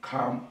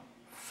come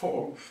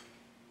forth.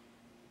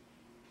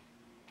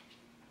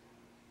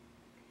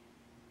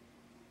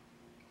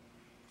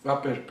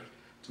 What purpose?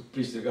 To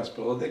preach the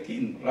gospel of the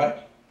kingdom, right?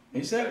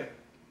 He said it.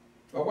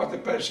 What was the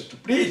purpose? To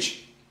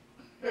preach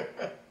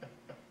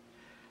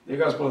the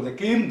gospel of the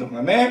kingdom,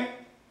 amen?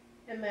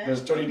 Amen.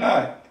 Verse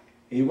 39.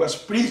 He was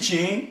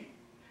preaching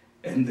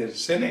in the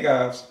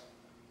synagogues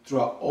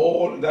throughout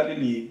all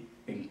Galilee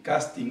and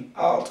casting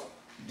out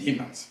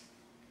demons.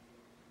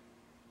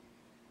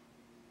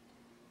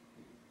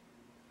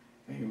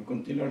 And he will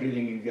continue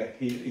reading in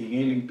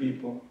healing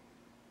people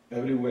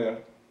everywhere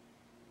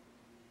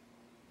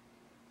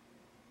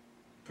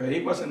Okay,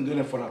 he wasn't doing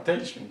it for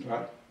attention,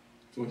 right?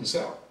 To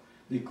himself.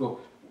 Because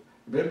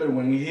remember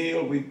when he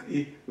healed,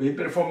 we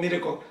perform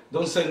miracles,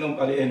 don't say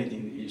nobody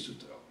anything he used to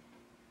tell.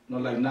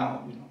 Not like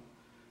now, you know.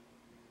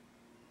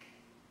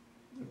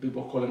 The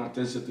people calling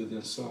attention to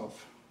themselves.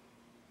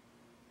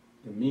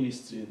 The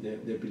ministry,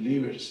 the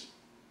believers,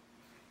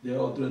 they're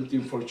all doing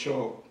things for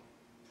show,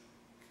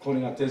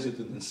 calling attention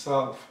to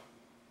themselves.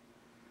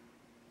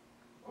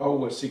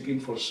 Always seeking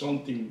for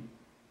something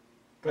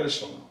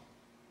personal,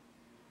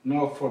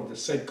 not for the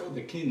sake of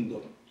the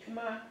kingdom. Come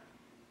on.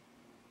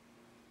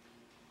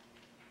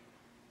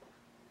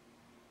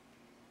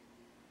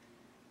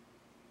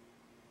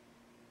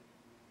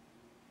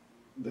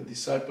 The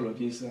disciple of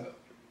Jesus,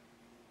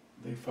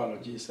 they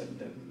followed Jesus and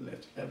they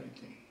left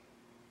everything.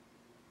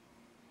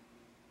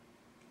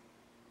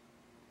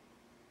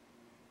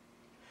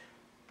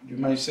 You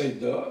might say,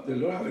 the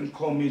Lord hasn't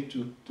called me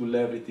to leave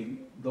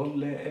everything. Don't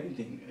leave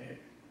everything.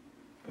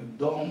 But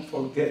don't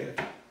forget,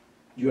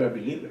 you're a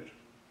believer.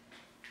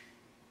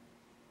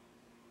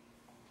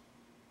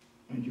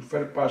 And your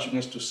first passion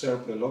is to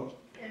serve the Lord.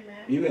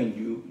 Amen.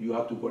 Even you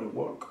have to go to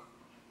work.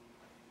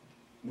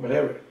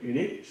 Whatever it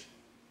is.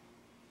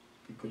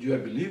 Because you're a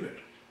believer.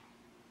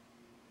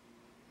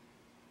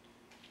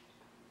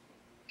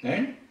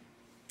 Okay?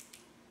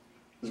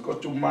 Let's go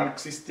to Mark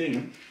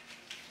 16.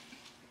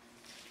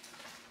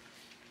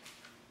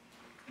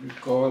 We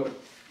call,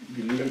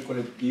 believer call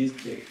it this,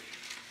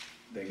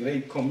 the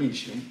Great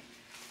Commission.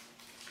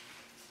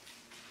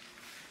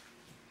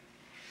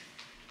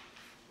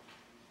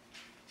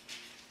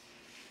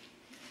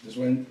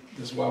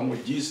 This one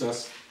where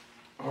Jesus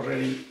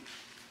already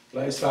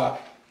rise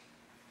up.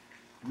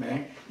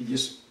 Man, he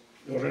just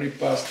already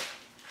passed.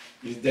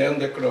 He's there on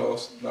the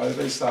cross, now he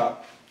rise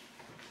up,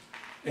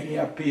 and he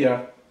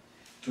appeared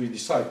to his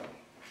disciples.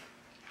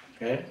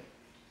 Okay?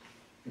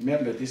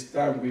 Remember, this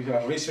time we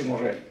have risen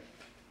already.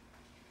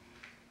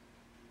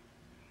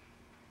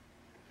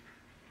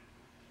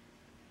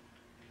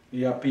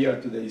 He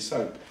appeared to the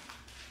disciples,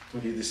 to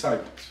his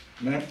disciples.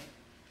 Amen?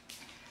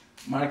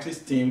 Mark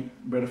 16,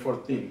 verse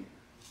 14.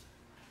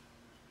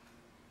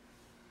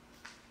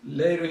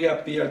 Later he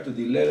appeared to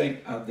the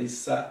 11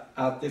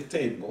 at the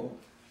table,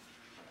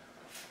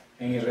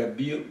 and he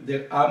rebuked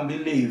their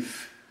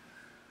unbelief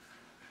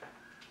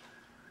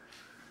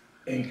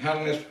and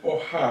hardness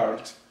of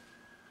heart,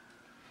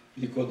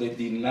 because they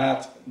did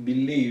not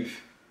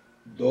believe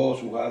those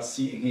who had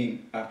seen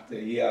him after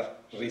he had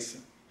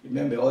risen.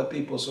 Remember, other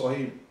people saw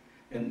him,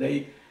 and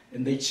they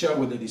shared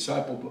with the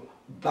disciples,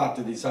 but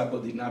the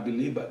disciples did not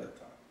believe at the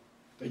time.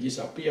 They just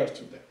appeared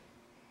to them.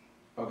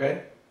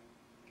 Okay?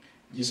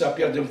 Jesus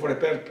appeared to them for a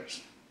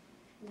purpose,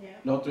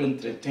 not to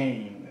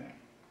entertain them.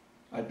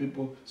 Like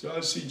people say,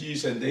 I see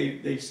Jesus, and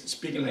they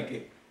speaking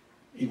like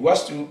it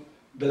was to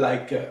be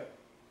like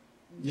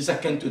Jesus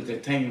came to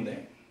entertain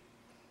them.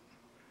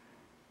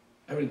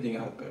 Everything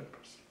had a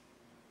purpose.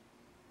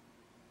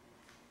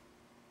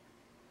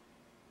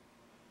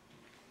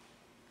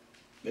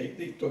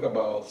 They talk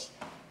about,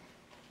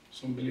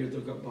 some believers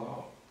talk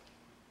about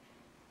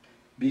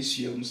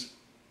visions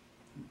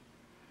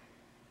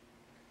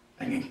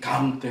and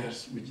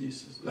encounters with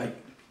Jesus. Like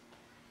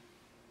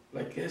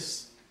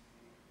it's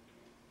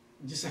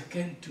Jesus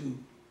came to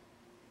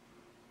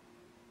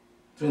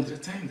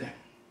entertain them.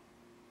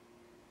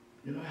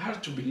 You know, it's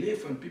hard to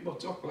believe when people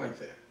talk like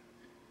that.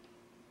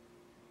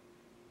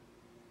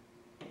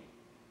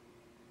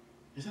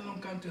 He said,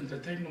 don't come to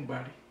entertain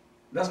nobody.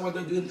 That's why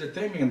they do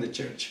entertainment in the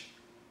church.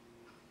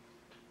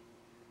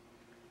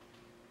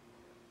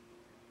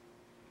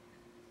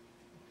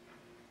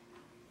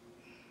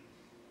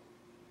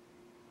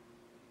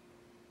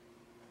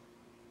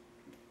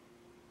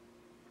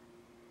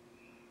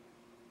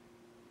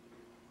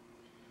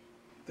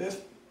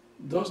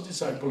 Those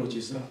disciples of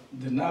Jesus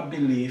did not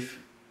believe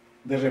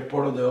the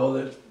report of the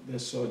others that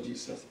saw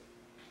Jesus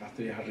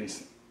after he had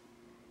risen.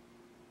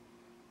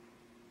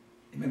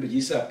 Remember,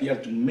 Jesus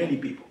appeared to many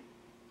people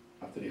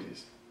after he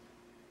risen.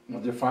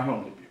 Not the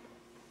 500 people.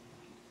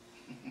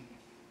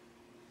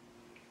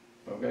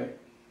 Okay?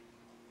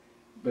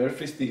 Verse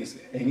 15,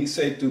 and he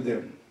said to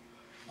them,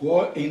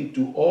 go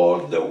into all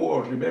the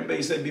world. Remember,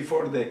 he said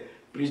before they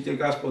preach the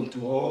gospel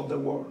to all the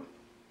world.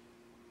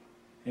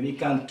 And he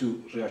came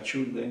to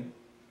reassure them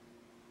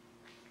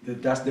that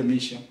that's the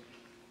mission.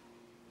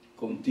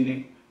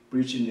 Continue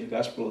preaching the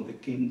gospel of the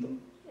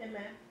kingdom.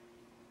 Amen.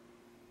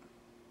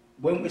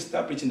 When we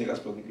start preaching the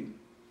gospel of the kingdom?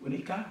 When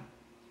he comes.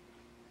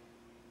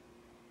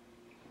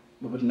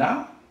 But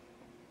now,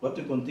 we have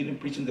to continue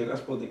preaching the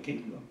gospel of the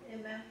kingdom.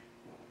 Amen.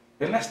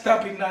 We're not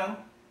stopping now.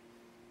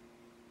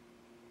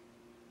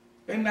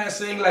 We're not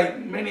saying like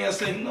many are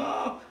saying,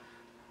 no,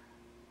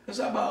 it's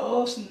about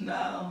us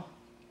now,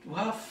 to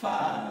have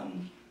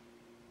fun.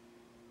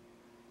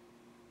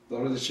 The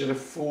Lord is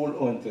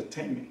full of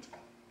entertainment.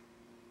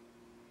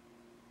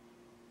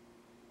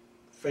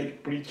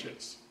 Fake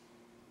preachers,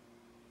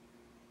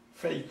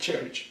 fake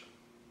church,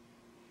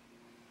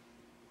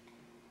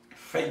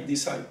 fake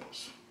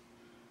disciples,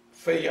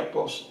 fake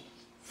apostles,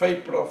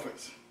 fake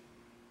prophets,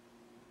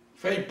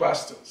 fake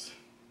pastors,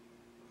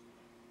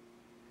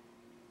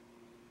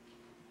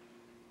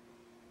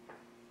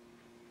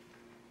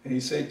 And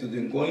he said to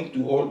them, go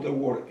into all the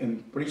world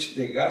and preach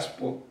the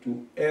gospel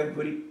to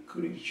every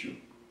creature.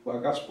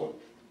 What gospel?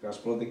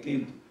 Gospel of the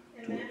kingdom.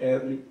 Amen. To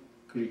every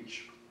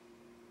creature.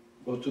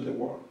 Go to the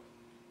world.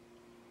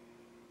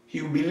 He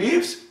who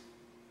believes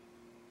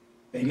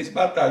and is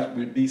baptized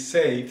will be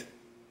saved.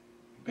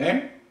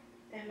 Amen?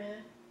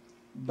 Amen.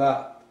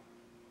 But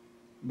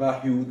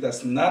he who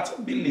does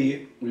not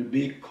believe will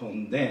be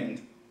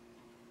condemned.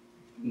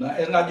 No,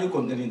 it's not you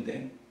condemning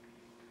them.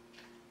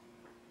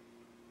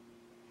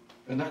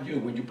 It's not you.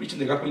 When you preach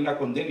the gospel, you're not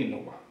condemning no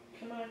one.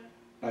 Come on.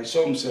 Like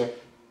some say,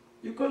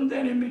 you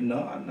condemning me?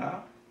 No, I'm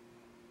not.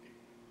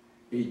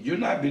 If you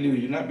not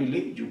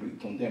believe, you will be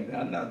condemned.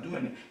 I'm not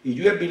doing it. If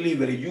you're a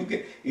believer,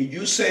 if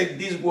you say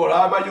this word,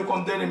 how about you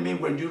condemning me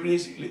when you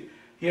really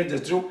hear the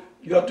truth?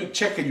 You have to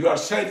check it. You are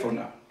saved or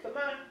not. Come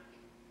on.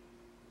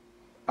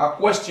 I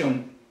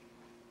question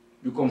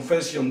your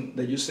confession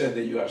that you said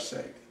that you are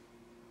saved.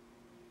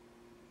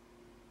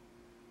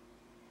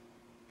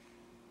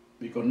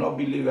 Because no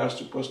believer is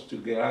supposed to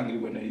get angry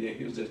when they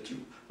hear the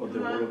truth of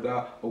the word of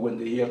God or when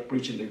they hear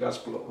preaching the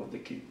gospel of the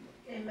kingdom.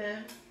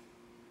 Amen.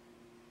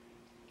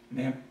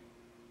 Amen.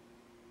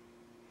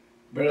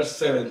 Verse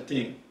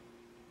 17.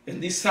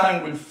 And this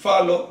sign will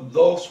follow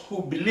those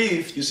who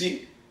believe. You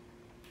see,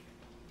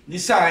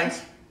 these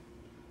signs,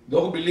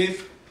 those who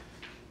believe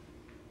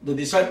the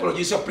disciple of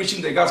Jesus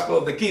preaching the gospel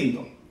of the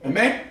kingdom.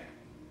 Amen.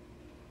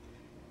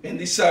 And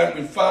this sign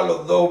will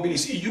follow those who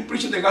believe. If you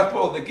preach the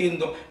gospel of the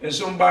kingdom and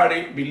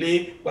somebody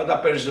believe what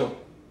that person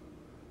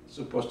is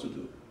supposed to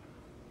do,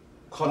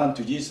 call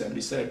unto Jesus and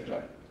be saved,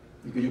 right?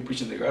 Because you're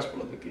preaching the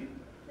gospel of the kingdom.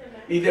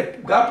 Amen. If the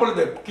gospel of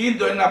the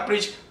kingdom is not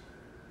preached,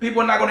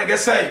 people are not going to get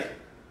saved.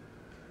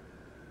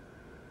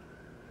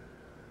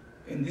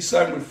 And this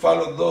sign will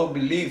follow those who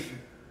believe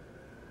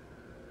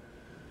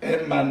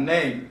in my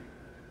name.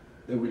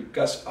 They will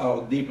cast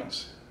out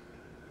demons.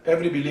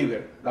 Every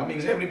believer. That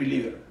means every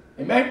believer.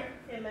 Amen?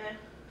 Amen.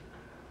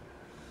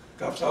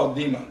 Cast out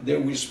demons. They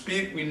will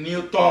speak with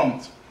new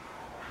tongues.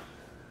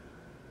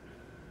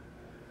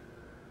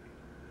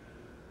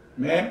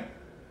 Amen?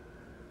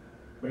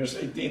 Verse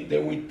 18. They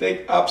will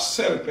take up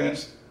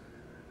serpents,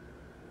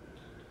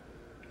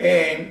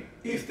 and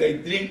if they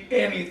drink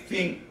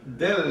anything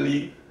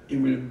deadly, it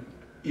will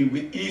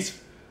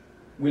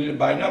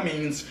by no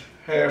means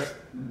hurt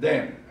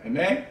them.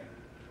 Amen?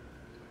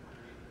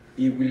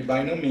 It will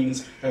by no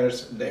means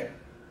hurt them.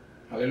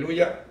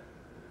 Hallelujah.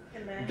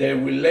 Amen. They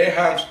will lay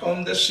hands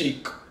on the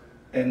sick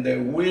and they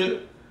will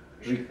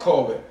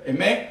recover.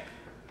 Amen.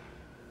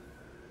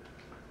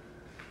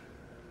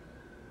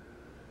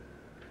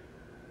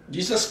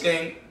 Jesus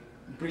came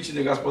preaching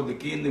the gospel of the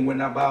kingdom,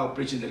 went about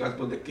preaching the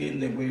gospel of the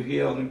kingdom. We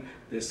healed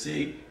the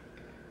sick,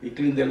 he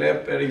cleaned the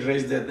leper, he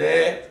raised the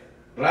dead,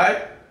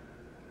 right?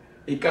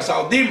 He cast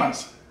out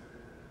demons.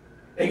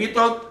 And he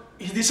told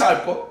his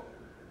disciples,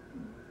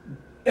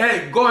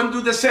 hey, go and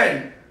do the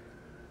same,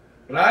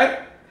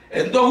 right?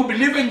 And those who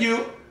believe in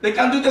you, they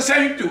can do the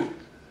same too.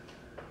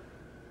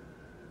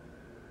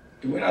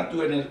 If we're not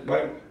doing it,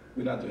 why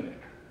we're not doing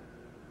it?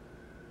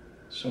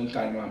 Some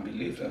kind of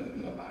unbelief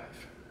in our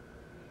life.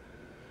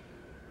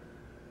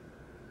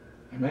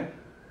 Amen?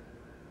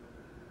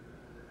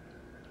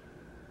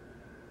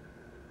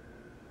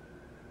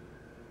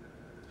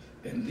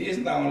 And this is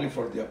not only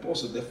for the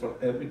apostles, but for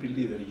every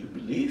believer. You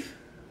believe,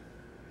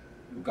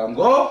 you can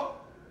go,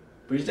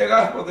 preach the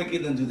gospel of the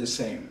kingdom, and do the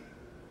same.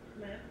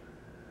 Amen.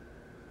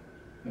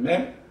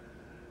 Amen?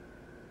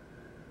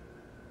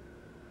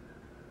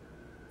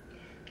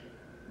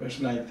 Verse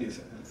 19.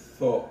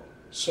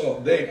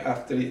 So then,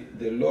 after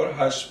the Lord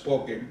has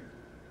spoken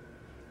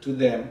to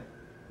them,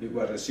 they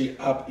were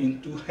received up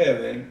into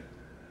heaven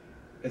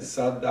and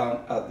sat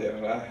down at the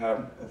right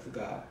hand of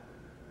God.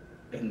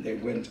 And they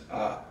went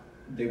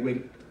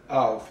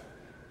out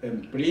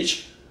and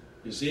preached.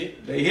 You see,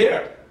 they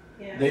hear,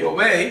 Yeah. they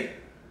obey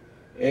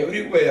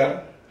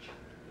everywhere.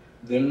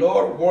 The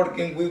Lord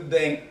working with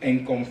them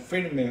and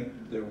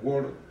confirming the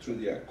word through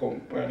the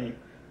accompanying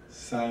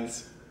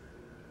signs.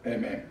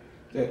 Amen.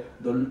 The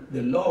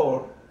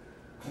Lord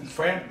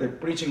confirmed the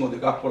preaching of the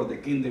gospel of the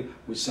kingdom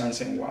with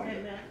signs and wonders.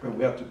 Amen. But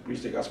we have to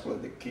preach the gospel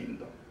of the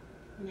kingdom.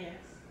 Yes.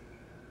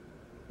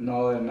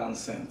 No other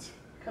nonsense.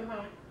 Come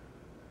on.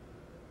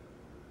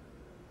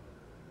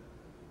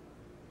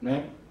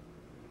 Amen.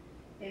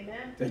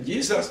 Amen. That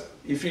Jesus,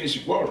 he finished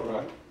his work,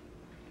 right?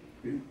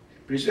 He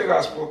preached the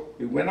gospel,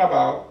 he went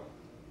about,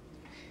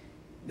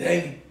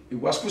 then he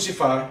was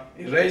crucified,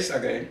 he raised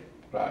again,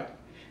 right?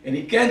 And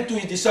he came to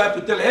his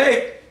disciples to tell,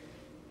 hey,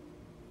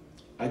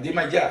 I did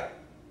my job.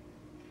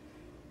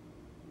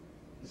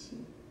 You see?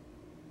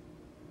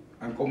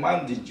 I'm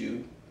commanding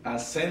you, I'm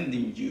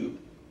sending you,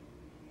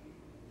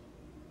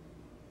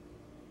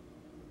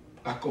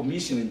 I'm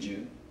commissioning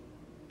you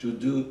to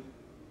do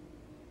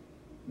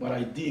what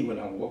I did when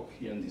I walked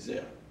here in this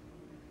earth.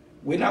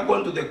 We're not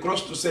going to the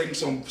cross to save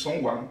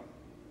someone,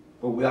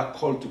 but we are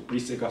called to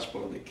preach the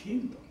gospel of the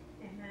kingdom.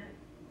 Amen.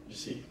 You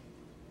see?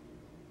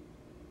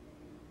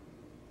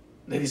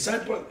 The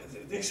disciples,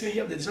 they say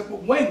here, the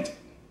disciples went.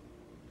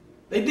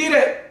 They did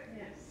it.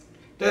 Yes.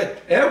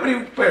 That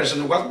every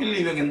person was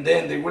believing, and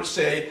then they will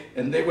say,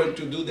 and they went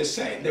to do the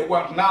same. They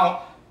want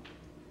now,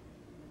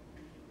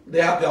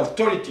 they have the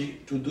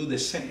authority to do the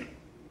same.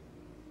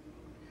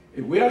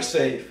 If we are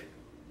saved,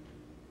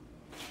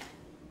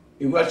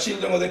 if we are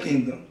children of the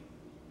kingdom,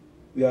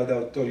 we have the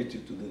authority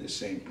to do the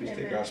same. Preach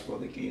the Amen. gospel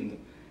of the kingdom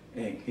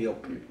and heal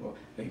people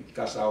and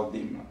cast out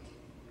demons.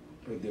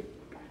 But the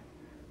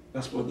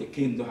gospel of the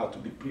kingdom has to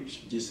be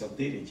preached. Jesus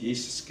did it.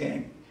 Jesus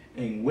came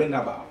and went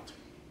about.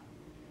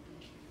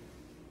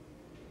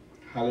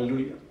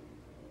 Hallelujah.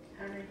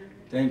 Hallelujah.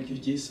 Thank you,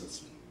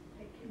 Jesus.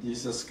 Thank you.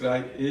 Jesus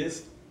Christ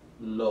is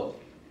Lord.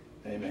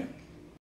 Amen.